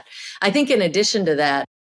of that. I think in addition to that,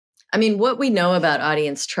 I mean, what we know about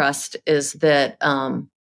audience trust is that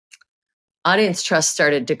audience trust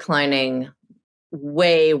started declining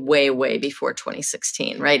way, way, way before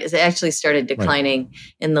 2016, right? It actually started declining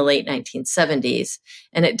in the late 1970s,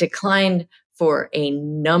 and it declined for a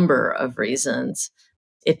number of reasons.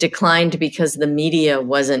 It declined because the media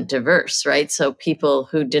wasn't diverse, right? So people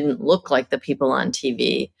who didn't look like the people on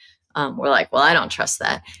TV were like, well, I don't trust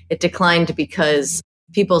that. It declined because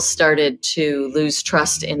people started to lose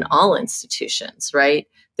trust in all institutions, right?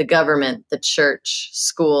 The government, the church,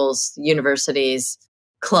 schools, universities,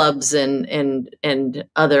 clubs, and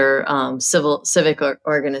other civic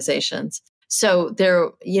organizations. So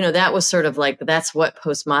there, that was sort of like, that's what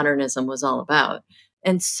postmodernism was all about.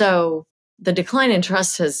 And so the decline in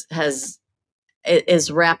trust is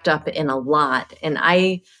wrapped up in a lot. And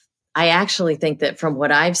I actually think that from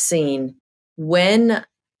what I've seen, when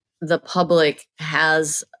the public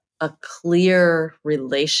has a clear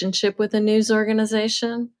relationship with a news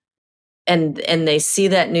organization, and they see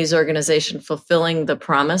that news organization fulfilling the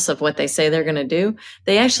promise of what they say they're going to do,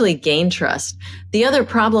 they actually gain trust. The other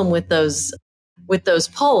problem with those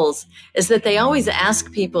polls is that they always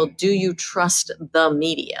ask people, do you trust the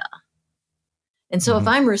media? And so if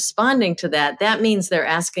I'm responding to that, that means they're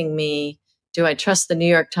asking me, do I trust the New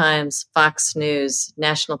York Times, Fox News,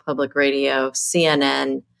 National Public Radio,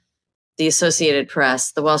 CNN, the Associated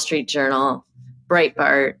Press, the Wall Street Journal,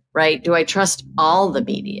 Breitbart, right? Do I trust all the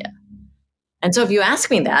media? And so if you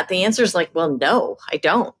ask me that, the answer is like, well, no, I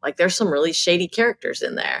don't. Like there's some really shady characters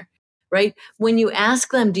in there, right? When you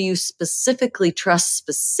ask them, do you specifically trust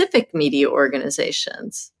specific media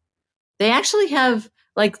organizations? They actually have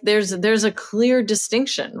like there's a clear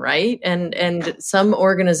distinction, right? And some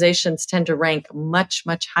organizations tend to rank much,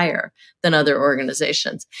 much higher than other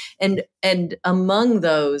organizations. And among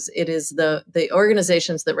those, it is the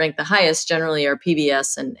organizations that rank the highest generally are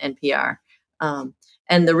PBS and NPR.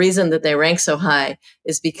 And the reason that they rank so high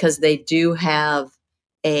is because they do have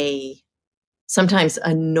a sometimes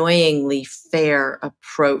annoyingly fair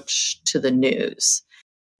approach to the news.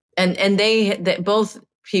 And they both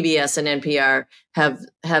PBS and NPR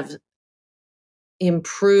have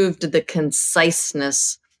improved the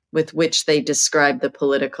conciseness with which they describe the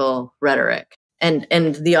political rhetoric. And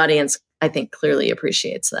the audience, I think, clearly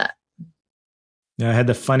appreciates that. Yeah, I had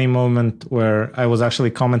a funny moment where I was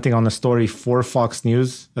actually commenting on a story for Fox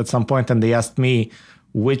News at some point, and they asked me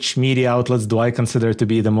which media outlets do I consider to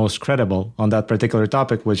be the most credible on that particular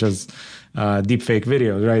topic, which is deepfake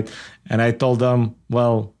videos, right? And I told them,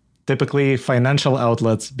 well, typically financial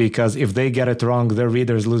outlets, because if they get it wrong, their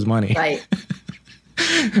readers lose money. Right.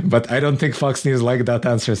 But I don't think Fox News liked that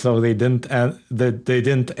answer, so they didn't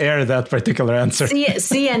air that particular answer.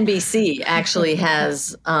 CNBC actually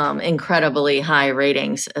has incredibly high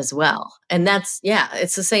ratings as well, and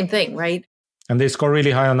it's the same thing, right? And they score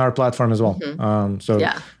really high on our platform as well.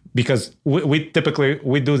 Because we typically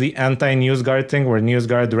do the anti-NewsGuard thing where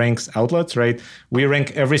NewsGuard ranks outlets, right? We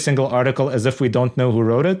rank every single article as if we don't know who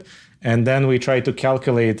wrote it. And then we try to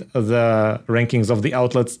calculate the rankings of the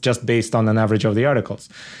outlets just based on an average of the articles.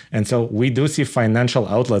 And so we do see financial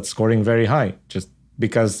outlets scoring very high just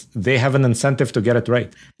because they have an incentive to get it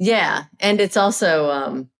right. Yeah. And it's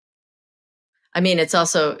also,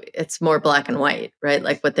 it's more black and white, right?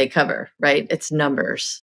 Like what they cover, right? It's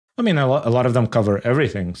numbers. I mean, a lot of them cover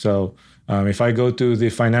everything. So if I go to the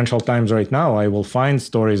Financial Times right now, I will find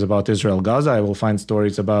stories about Israel, Gaza. I will find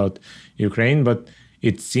stories about Ukraine. But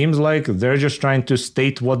it seems like they're just trying to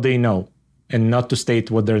state what they know and not to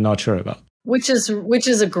state what they're not sure about. Which is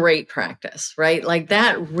a great practice, right? Like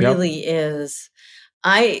that really is.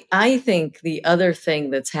 I think the other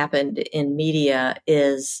thing that's happened in media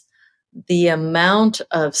is the amount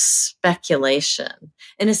of speculation,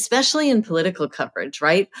 and especially in political coverage,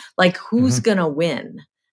 right? Like who's going to win?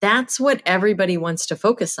 That's what everybody wants to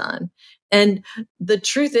focus on. And the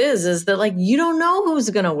truth is that like, you don't know who's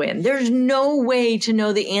going to win. There's no way to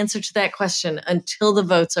know the answer to that question until the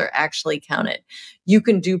votes are actually counted. You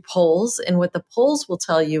can do polls, and what the polls will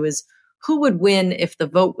tell you is who would win if the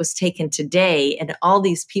vote was taken today and all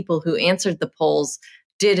these people who answered the polls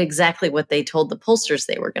did exactly what they told the pollsters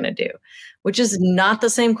they were going to do, which is not the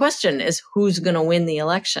same question as who's going to win the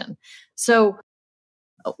election. So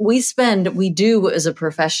we do as a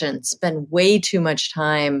profession spend way too much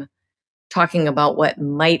time talking about what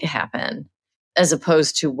might happen as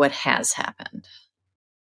opposed to what has happened.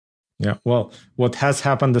 Yeah, well, what has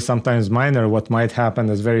happened is sometimes minor. What might happen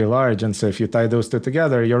is very large. And so if you tie those two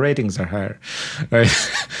together, your ratings are higher, right?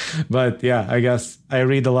 But yeah, I guess I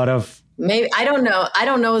read a lot of... Maybe, I don't know. I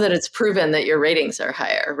don't know that it's proven that your ratings are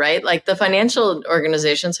higher, right? Like the financial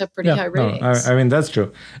organizations have pretty high ratings. No, I mean, that's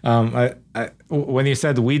true. When you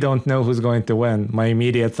said we don't know who's going to win, my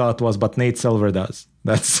immediate thought was, but Nate Silver does.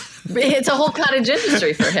 It's a whole cottage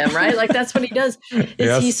industry for him, right? Like that's what he does.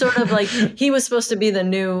 He sort of like, he was supposed to be the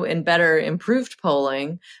new and better improved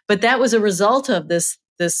polling, but that was a result of this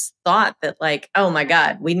thought that like, oh my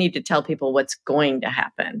God, we need to tell people what's going to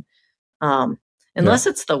happen. Unless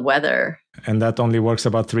it's the weather. And that only works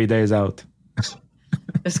about 3 days out.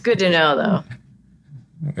 It's good to know,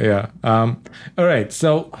 though. Yeah. All right.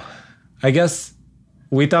 So I guess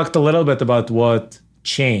we talked a little bit about what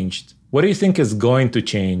changed. What do you think is going to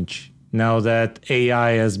change now that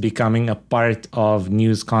AI is becoming a part of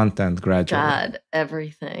news content gradually? God,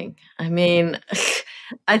 everything. I mean,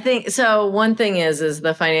 I think so. One thing is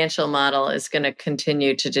the financial model is going to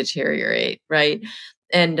continue to deteriorate, right?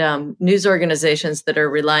 And news organizations that are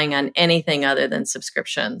relying on anything other than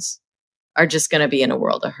subscriptions are just going to be in a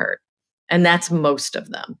world of hurt. And that's most of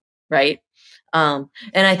them, right? And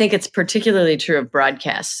I think it's particularly true of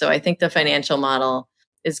broadcast. So I think the financial model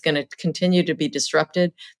is going to continue to be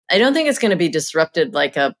disrupted. I don't think it's going to be disrupted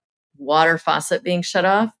like a water faucet being shut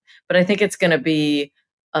off, but I think it's going to be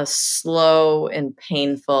a slow and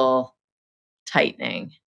painful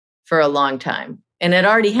tightening for a long time. And it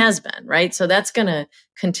already has been, right? So that's going to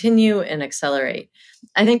continue and accelerate.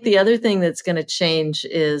 I think the other thing that's going to change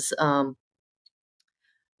is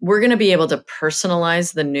we're going to be able to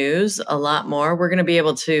personalize the news a lot more. We're going to be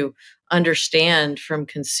able to understand from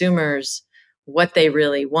consumers what they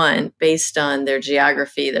really want based on their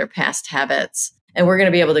geography, their past habits. And we're going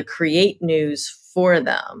to be able to create news for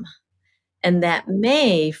them. And that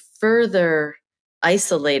may further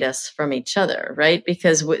isolate us from each other, right?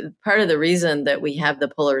 Because part of the reason that we have the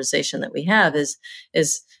polarization that we have is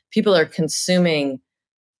people are consuming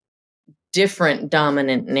different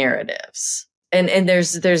dominant narratives. And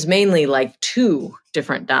there's mainly like 2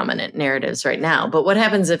 different dominant narratives right now. But what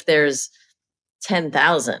happens if there's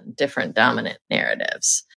 10,000 different dominant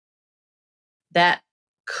narratives? That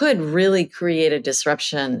could really create a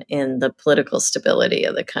disruption in the political stability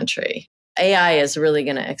of the country. AI is really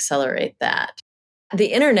going to accelerate that.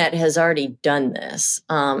 The internet has already done this,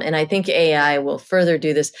 and I think AI will further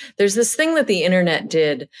do this. There's this thing that the internet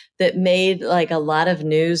did that made like a lot of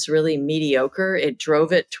news really mediocre. It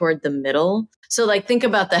drove it toward the middle. So like think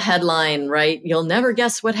about the headline, right? You'll never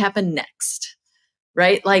guess what happened next,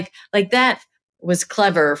 right? Like that was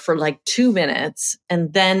clever for like 2 minutes,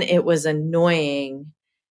 and then it was annoying,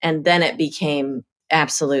 and then it became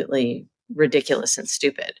absolutely ridiculous and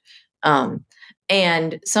stupid.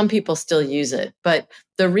 And some people still use it. But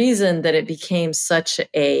the reason that it became such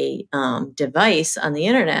a device on the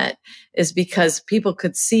internet is because people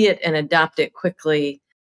could see it and adopt it quickly.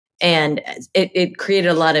 And it created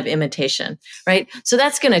a lot of imitation, right? So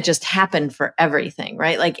that's going to just happen for everything,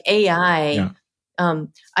 right? Like AI,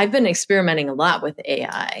 I've been experimenting a lot with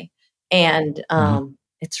AI. And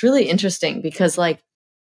it's really interesting because like,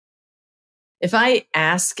 if I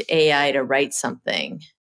ask AI to write something,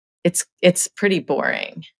 it's pretty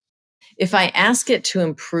boring. If I ask it to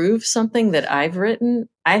improve something that I've written,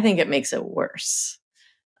 I think it makes it worse.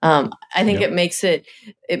 I think it makes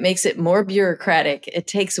it more bureaucratic. It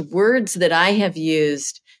takes words that I have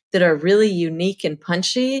used that are really unique and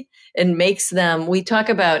punchy and makes them, we talk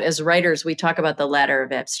about, as writers, we talk about the ladder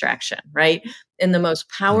of abstraction, right? And the most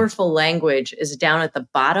powerful language is down at the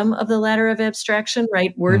bottom of the ladder of abstraction,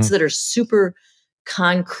 right? Words that are super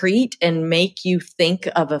concrete and make you think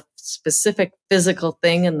of a specific physical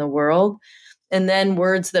thing in the world. And then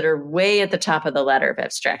words that are way at the top of the ladder of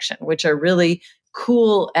abstraction, which are really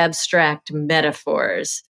cool, abstract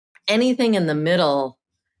metaphors. Anything in the middle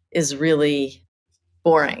is really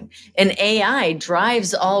boring. And AI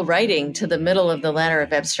drives all writing to the middle of the ladder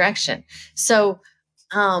of abstraction. So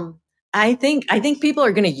I think people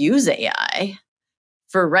are going to use AI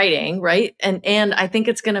for writing, right? And I think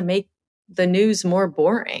it's going to make the news more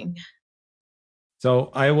boring.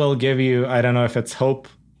 So I will give you, I don't know if it's hope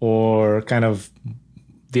or kind of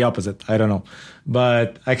the opposite. I don't know.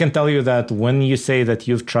 But I can tell you that when you say that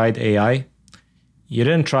you've tried AI, you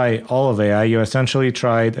didn't try all of AI. You essentially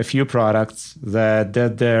tried a few products that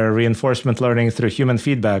did their reinforcement learning through human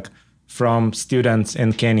feedback from students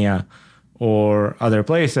in Kenya or other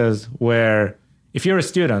places where if you're a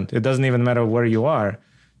student, it doesn't even matter where you are.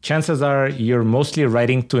 Chances are you're mostly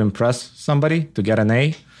writing to impress somebody, to get an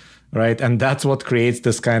A, right? And that's what creates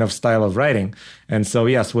this kind of style of writing. And so,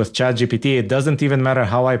 yes, with ChatGPT, it doesn't even matter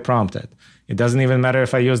how I prompt it. It doesn't even matter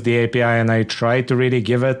if I use the API and I try to really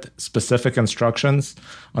give it specific instructions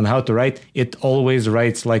on how to write. It always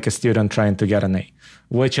writes like a student trying to get an A,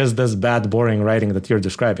 which is this bad, boring writing that you're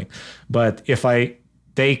describing. But if I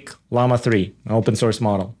take Llama 3, an open source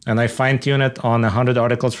model, and I fine tune it on 100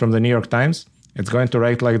 articles from the New York Times, it's going to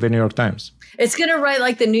write like the New York Times. It's going to write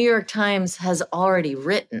like the New York Times has already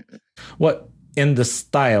written. What? In the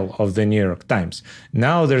style of the New York Times.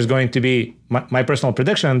 Now there's going to be, my personal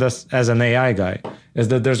prediction on this as an AI guy, is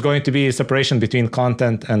that there's going to be a separation between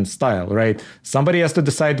content and style, right? Somebody has to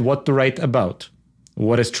decide what to write about,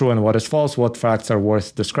 what is true and what is false, what facts are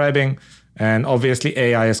worth describing. And obviously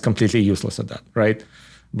AI is completely useless at that, right?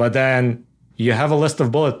 But then you have a list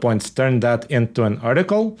of bullet points, turn that into an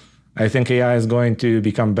article. I think AI is going to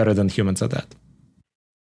become better than humans at that.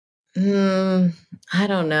 I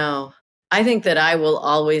don't know. I think that I will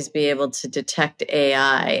always be able to detect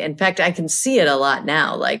AI. In fact, I can see it a lot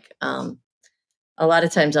now. Like a lot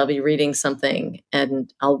of times I'll be reading something and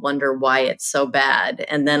I'll wonder why it's so bad.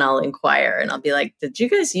 And then I'll inquire and I'll be like, did you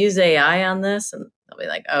guys use AI on this? And they'll be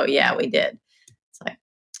like, oh, yeah, we did. It's like,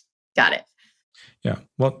 got it. Yeah,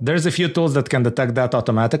 well, there's a few tools that can detect that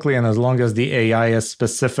automatically. And as long as the AI is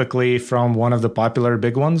specifically from one of the popular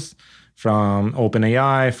big ones, from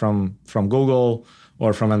OpenAI, from Google,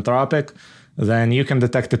 or from Anthropic, then you can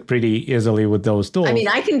detect it pretty easily with those tools. I mean,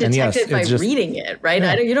 I can detect it by reading it, right?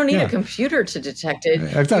 Yeah, you don't need a computer to detect it.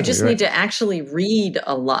 Exactly, you just need to actually read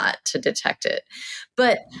a lot to detect it.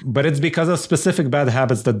 But it's because of specific bad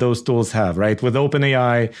habits that those tools have, right? With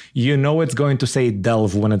OpenAI, you know it's going to say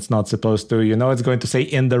delve when it's not supposed to. You know it's going to say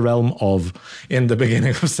in the realm of in the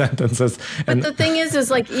beginning of sentences. But the thing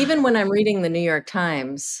is like, even when I'm reading the New York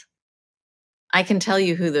Times, I can tell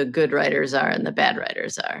you who the good writers are and the bad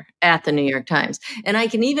writers are at the New York Times. And I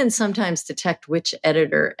can even sometimes detect which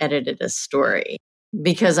editor edited a story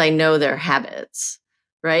because I know their habits,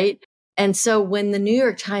 right? And so when the New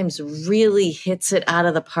York Times really hits it out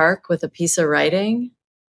of the park with a piece of writing,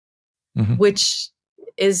 which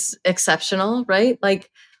is exceptional, right? Like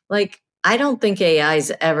I don't think AI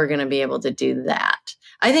is ever going to be able to do that.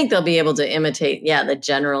 I think they'll be able to imitate, the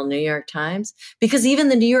general New York Times, because even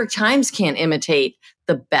the New York Times can't imitate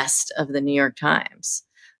the best of the New York Times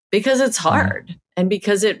because it's hard and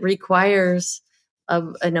because it requires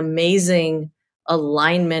an amazing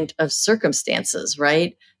alignment of circumstances,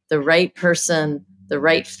 right? The right person, the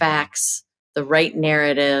right facts, the right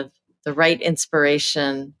narrative, the right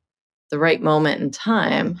inspiration, the right moment in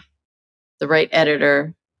time, the right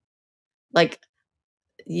editor. Like,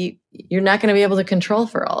 you're not going to be able to control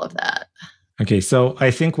for all of that. Okay, so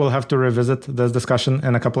I think we'll have to revisit this discussion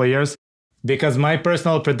in a couple of years, because my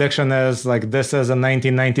personal prediction is like this is a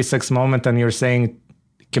 1996 moment and you're saying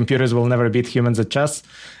computers will never beat humans at chess,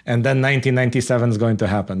 and then 1997 is going to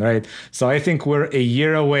happen, right? So I think we're a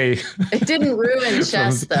year away. It didn't ruin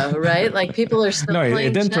chess though, right? Like people are still playing chess. No,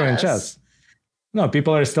 it didn't ruin chess. No,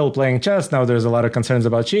 people are still playing chess. Now there's a lot of concerns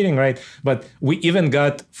about cheating, right? But we even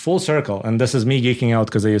got full circle, and this is me geeking out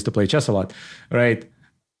because I used to play chess a lot, right?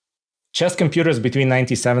 Chess computers between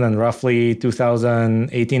 97 and roughly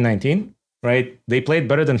 2018, 19, right? They played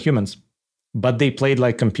better than humans, but they played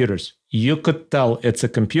like computers. You could tell it's a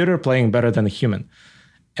computer playing better than a human.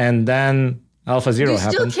 And then AlphaZero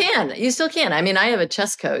happened. You still can. I mean, I have a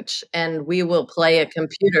chess coach, and we will play a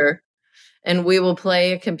computer,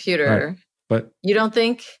 Right. But you don't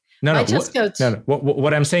think? No.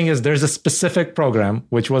 What I'm saying is there's a specific program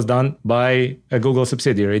which was done by a Google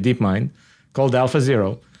subsidiary, DeepMind, called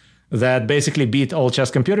AlphaZero, that basically beat all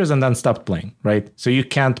chess computers and then stopped playing, right? So you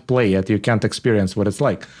can't play it. You can't experience what it's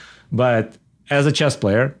like. But as a chess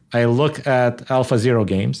player, I look at AlphaZero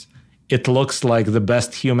games. It looks like the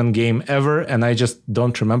best human game ever, and I just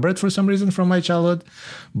don't remember it for some reason from my childhood.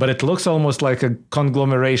 But it looks almost like a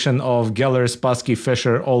conglomeration of Geller, Spassky,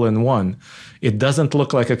 Fischer all in one. It doesn't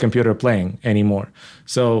look like a computer playing anymore.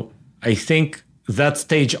 So I think that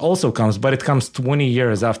stage also comes, but it comes 20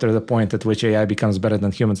 years after the point at which AI becomes better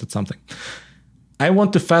than humans at something. I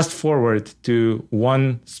want to fast forward to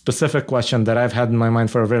one specific question that I've had in my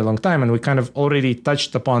mind for a very long time, and we kind of already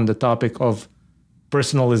touched upon the topic of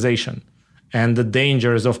personalization and the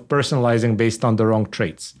dangers of personalizing based on the wrong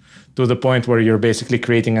traits, to the point where you're basically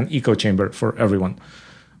creating an echo chamber for everyone.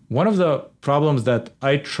 One of the problems that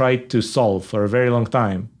I tried to solve for a very long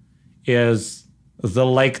time is the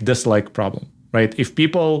like-dislike problem, right? If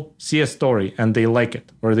people see a story and they like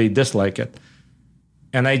it or they dislike it,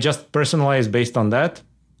 and I just personalize based on that,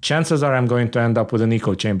 chances are I'm going to end up with an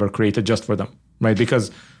echo chamber created just for them, right?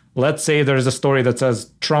 Because let's say there's a story that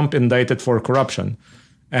says Trump indicted for corruption,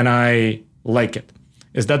 and I like it.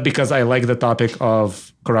 Is that because I like the topic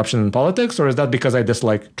of corruption in politics, or is that because I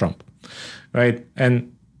dislike Trump, right?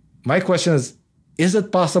 And my question is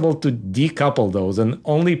it possible to decouple those and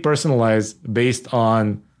only personalize based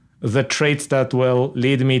on the traits that will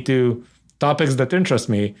lead me to topics that interest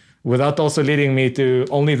me, without also leading me to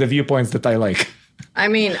only the viewpoints that I like? I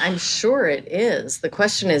mean, I'm sure it is. The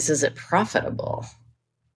question is it profitable?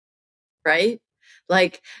 Right?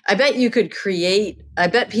 Like, I bet you could I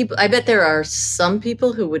bet there are some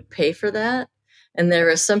people who would pay for that. And there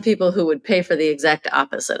are some people who would pay for the exact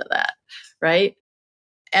opposite of that, right?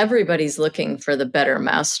 Everybody's looking for the better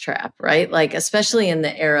mousetrap, right? Like, especially in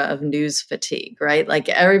the era of news fatigue, right? Like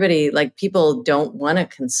people don't want to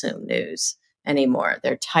consume news anymore.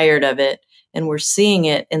 They're tired of it. And we're seeing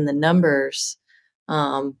it in the numbers.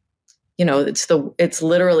 It's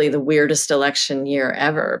literally the weirdest election year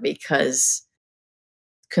ever because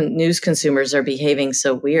news consumers are behaving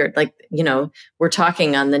so weird. Like, we're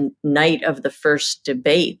talking on the night of the first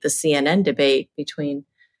debate, the CNN debate between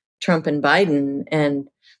Trump and Biden. And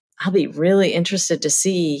I'll be really interested to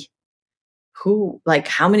see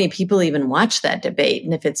how many people even watch that debate.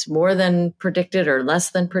 And if it's more than predicted or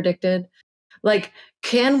less than predicted. Like,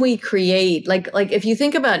 can we create, like if you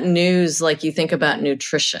think about news, like you think about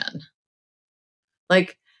nutrition,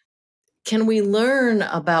 like, can we learn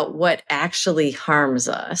about what actually harms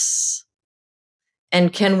us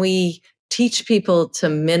And can we teach people to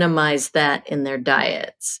minimize that in their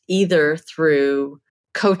diets, either through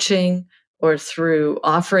coaching or through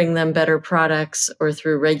offering them better products or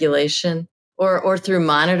through regulation or through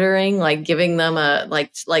monitoring, like giving them a,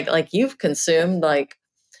 like you've consumed like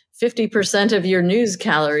 50% of your news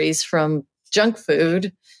calories from junk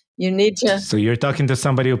food. You need to. So you're talking to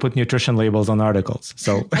somebody who put nutrition labels on articles.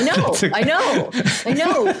 So I know.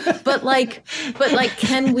 But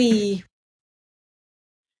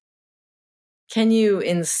can you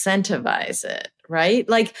incentivize it, right?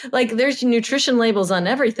 Like there's nutrition labels on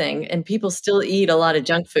everything and people still eat a lot of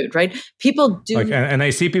junk food, right? People do. And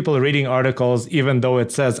I see people reading articles, even though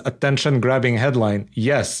it says attention grabbing headline.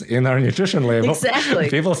 Yes, in our nutrition label. Exactly.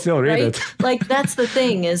 People still read it. Like that's the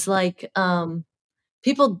thing is like,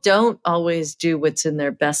 people don't always do what's in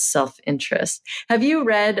their best self-interest. Have you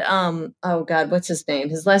read, oh God, what's his name?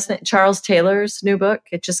 His last name, Charles Taylor's new book.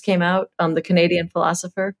 It just came out, the Canadian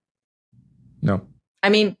philosopher. No. I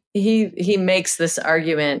mean, he makes this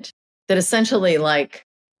argument that essentially like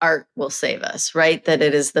art will save us, right? That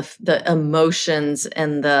it is the emotions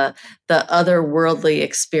and the otherworldly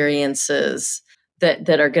experiences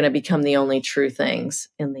that are going to become the only true things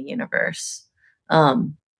in the universe.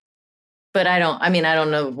 But I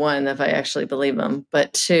don't know, one, if I actually believe them,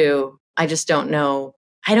 but two, I just don't know.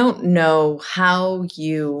 I don't know how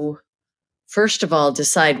you, first of all,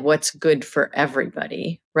 decide what's good for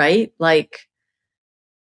everybody, right? Like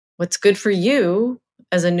what's good for you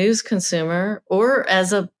as a news consumer or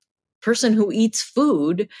as a person who eats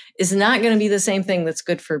food is not going to be the same thing that's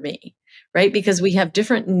good for me, right? Because we have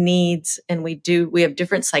different needs and we have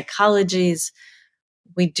different psychologies.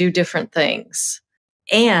 We do different things.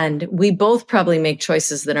 And we both probably make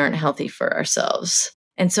choices that aren't healthy for ourselves.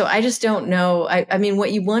 And so I just don't know. I mean,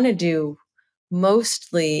 what you want to do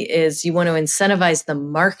mostly is you want to incentivize the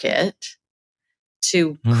market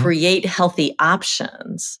to create healthy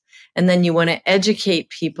options. And then you want to educate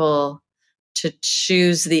people to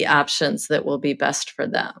choose the options that will be best for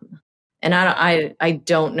them. And I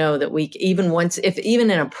don't know that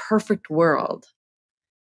even in a perfect world,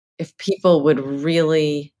 if people would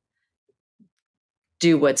really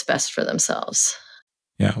do what's best for themselves.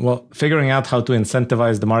 Yeah, well, figuring out how to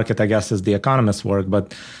incentivize the market, I guess, is the economist's work,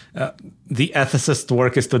 but the ethicist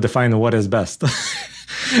work is to define what is best.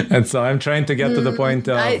 And so I'm trying to get to the point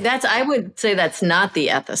of... I would say that's not the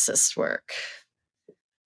ethicist's work.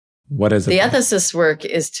 What is it? The ethicist's work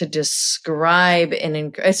is to describe,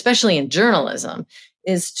 especially in journalism,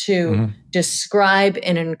 is to describe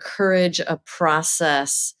and encourage a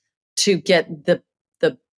process to get the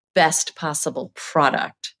best possible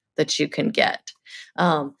product that you can get.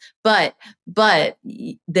 But the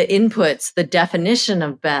inputs, the definition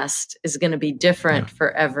of best is going to be different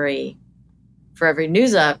for every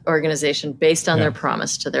news organization based on their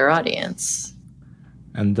promise to their audience.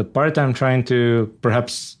 And the part I'm trying to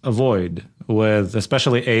perhaps avoid with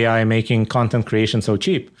especially AI making content creation so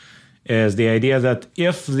cheap is the idea that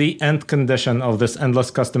if the end condition of this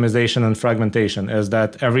endless customization and fragmentation is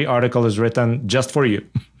that every article is written just for you,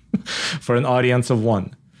 for an audience of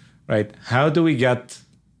one, right? How do we get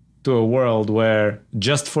to a world where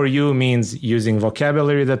just for you means using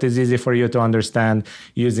vocabulary that is easy for you to understand,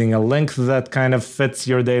 using a length that kind of fits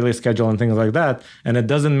your daily schedule and things like that. And it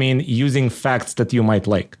doesn't mean using facts that you might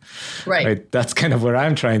like. Right? That's kind of where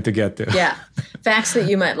I'm trying to get to. Yeah. Facts that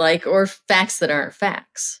you might like or facts that aren't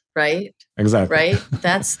facts, right? Exactly. Right?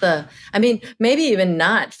 Maybe even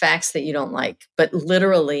not facts that you don't like, but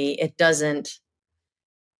literally it doesn't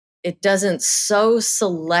so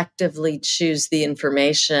selectively choose the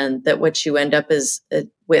information that what you end up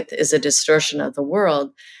with is a distortion of the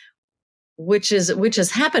world, which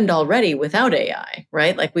has happened already without AI,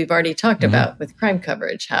 right? Like we've already talked about with crime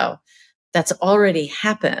coverage, how that's already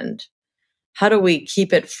happened. How do we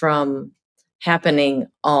keep it from happening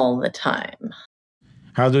all the time?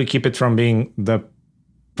 How do we keep it from being the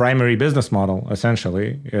primary business model,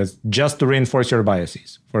 essentially, is just to reinforce your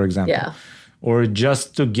biases, for example? Yeah. Or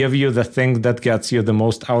just to give you the thing that gets you the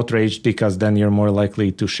most outraged, because then you're more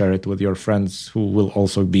likely to share it with your friends who will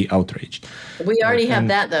also be outraged. We already have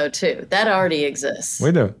that, though, too. That already exists.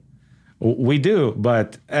 We do,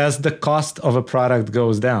 but as the cost of a product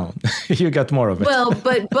goes down, you get more of it. Well,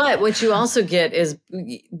 but what you also get is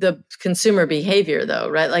the consumer behavior, though,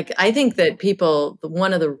 right? Like, I think that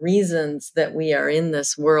one of the reasons that we are in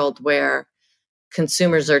this world where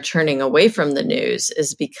consumers are turning away from the news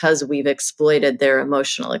is because we've exploited their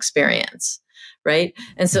emotional experience, right?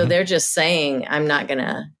 And so they're just saying, I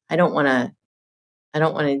don't want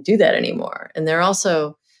to do that anymore. And they're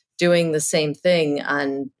also doing the same thing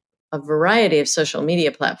on a variety of social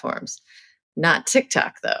media platforms. not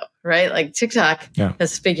TikTok though, right? Like TikTok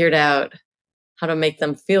has figured out how to make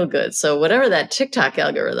them feel good. So whatever that TikTok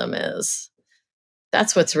algorithm is,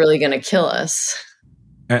 that's what's really going to kill us.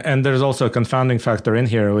 And there's also a confounding factor in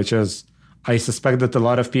here, which is I suspect that a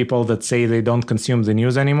lot of people that say they don't consume the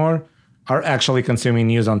news anymore are actually consuming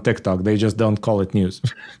news on TikTok. They just don't call it news.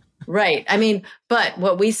 Right. I mean, but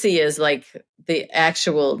what we see is like the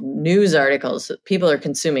actual news articles, people are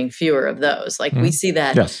consuming fewer of those. Like we see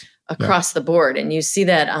that across the board. And you see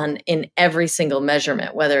that in every single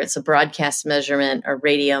measurement, whether it's a broadcast measurement, a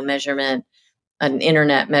radio measurement, an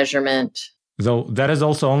internet measurement. Though that is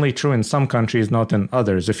also only true in some countries, not in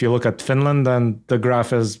others. If you look at Finland, then the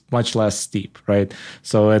graph is much less steep, right?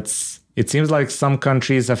 So it seems like some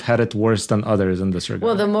countries have had it worse than others in this regard.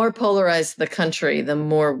 Well, the more polarized the country, the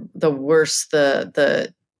worse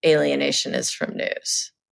the alienation is from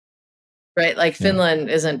news, right? Like Finland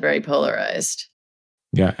isn't very polarized.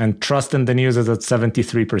 Yeah, and trust in the news is at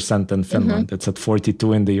 73% in Finland. Mm-hmm. It's at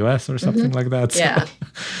 42% in the US or something like that. So.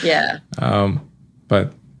 Yeah.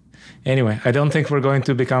 But anyway, I don't think we're going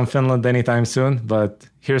to become Finland anytime soon, but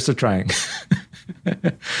here's to trying.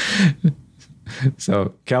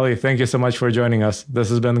 So, Kelly, thank you so much for joining us. This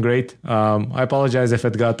has been great. I apologize if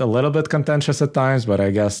it got a little bit contentious at times, but I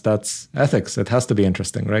guess that's ethics. It has to be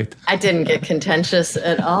interesting, right? I didn't get contentious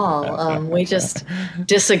at all. We just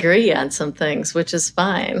disagree on some things, which is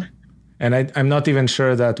fine. And I'm not even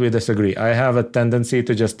sure that we disagree. I have a tendency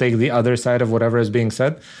to just take the other side of whatever is being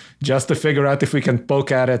said, just to figure out if we can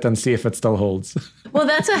poke at it and see if it still holds. Well,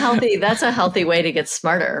 that's a healthy way to get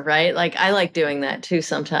smarter, right? Like I like doing that too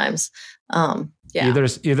sometimes.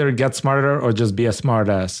 Either get smarter or just be a smart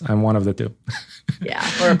ass. I'm one of the two. Yeah,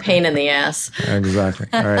 or a pain in the ass. Exactly.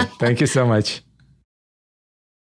 All right. Thank you so much.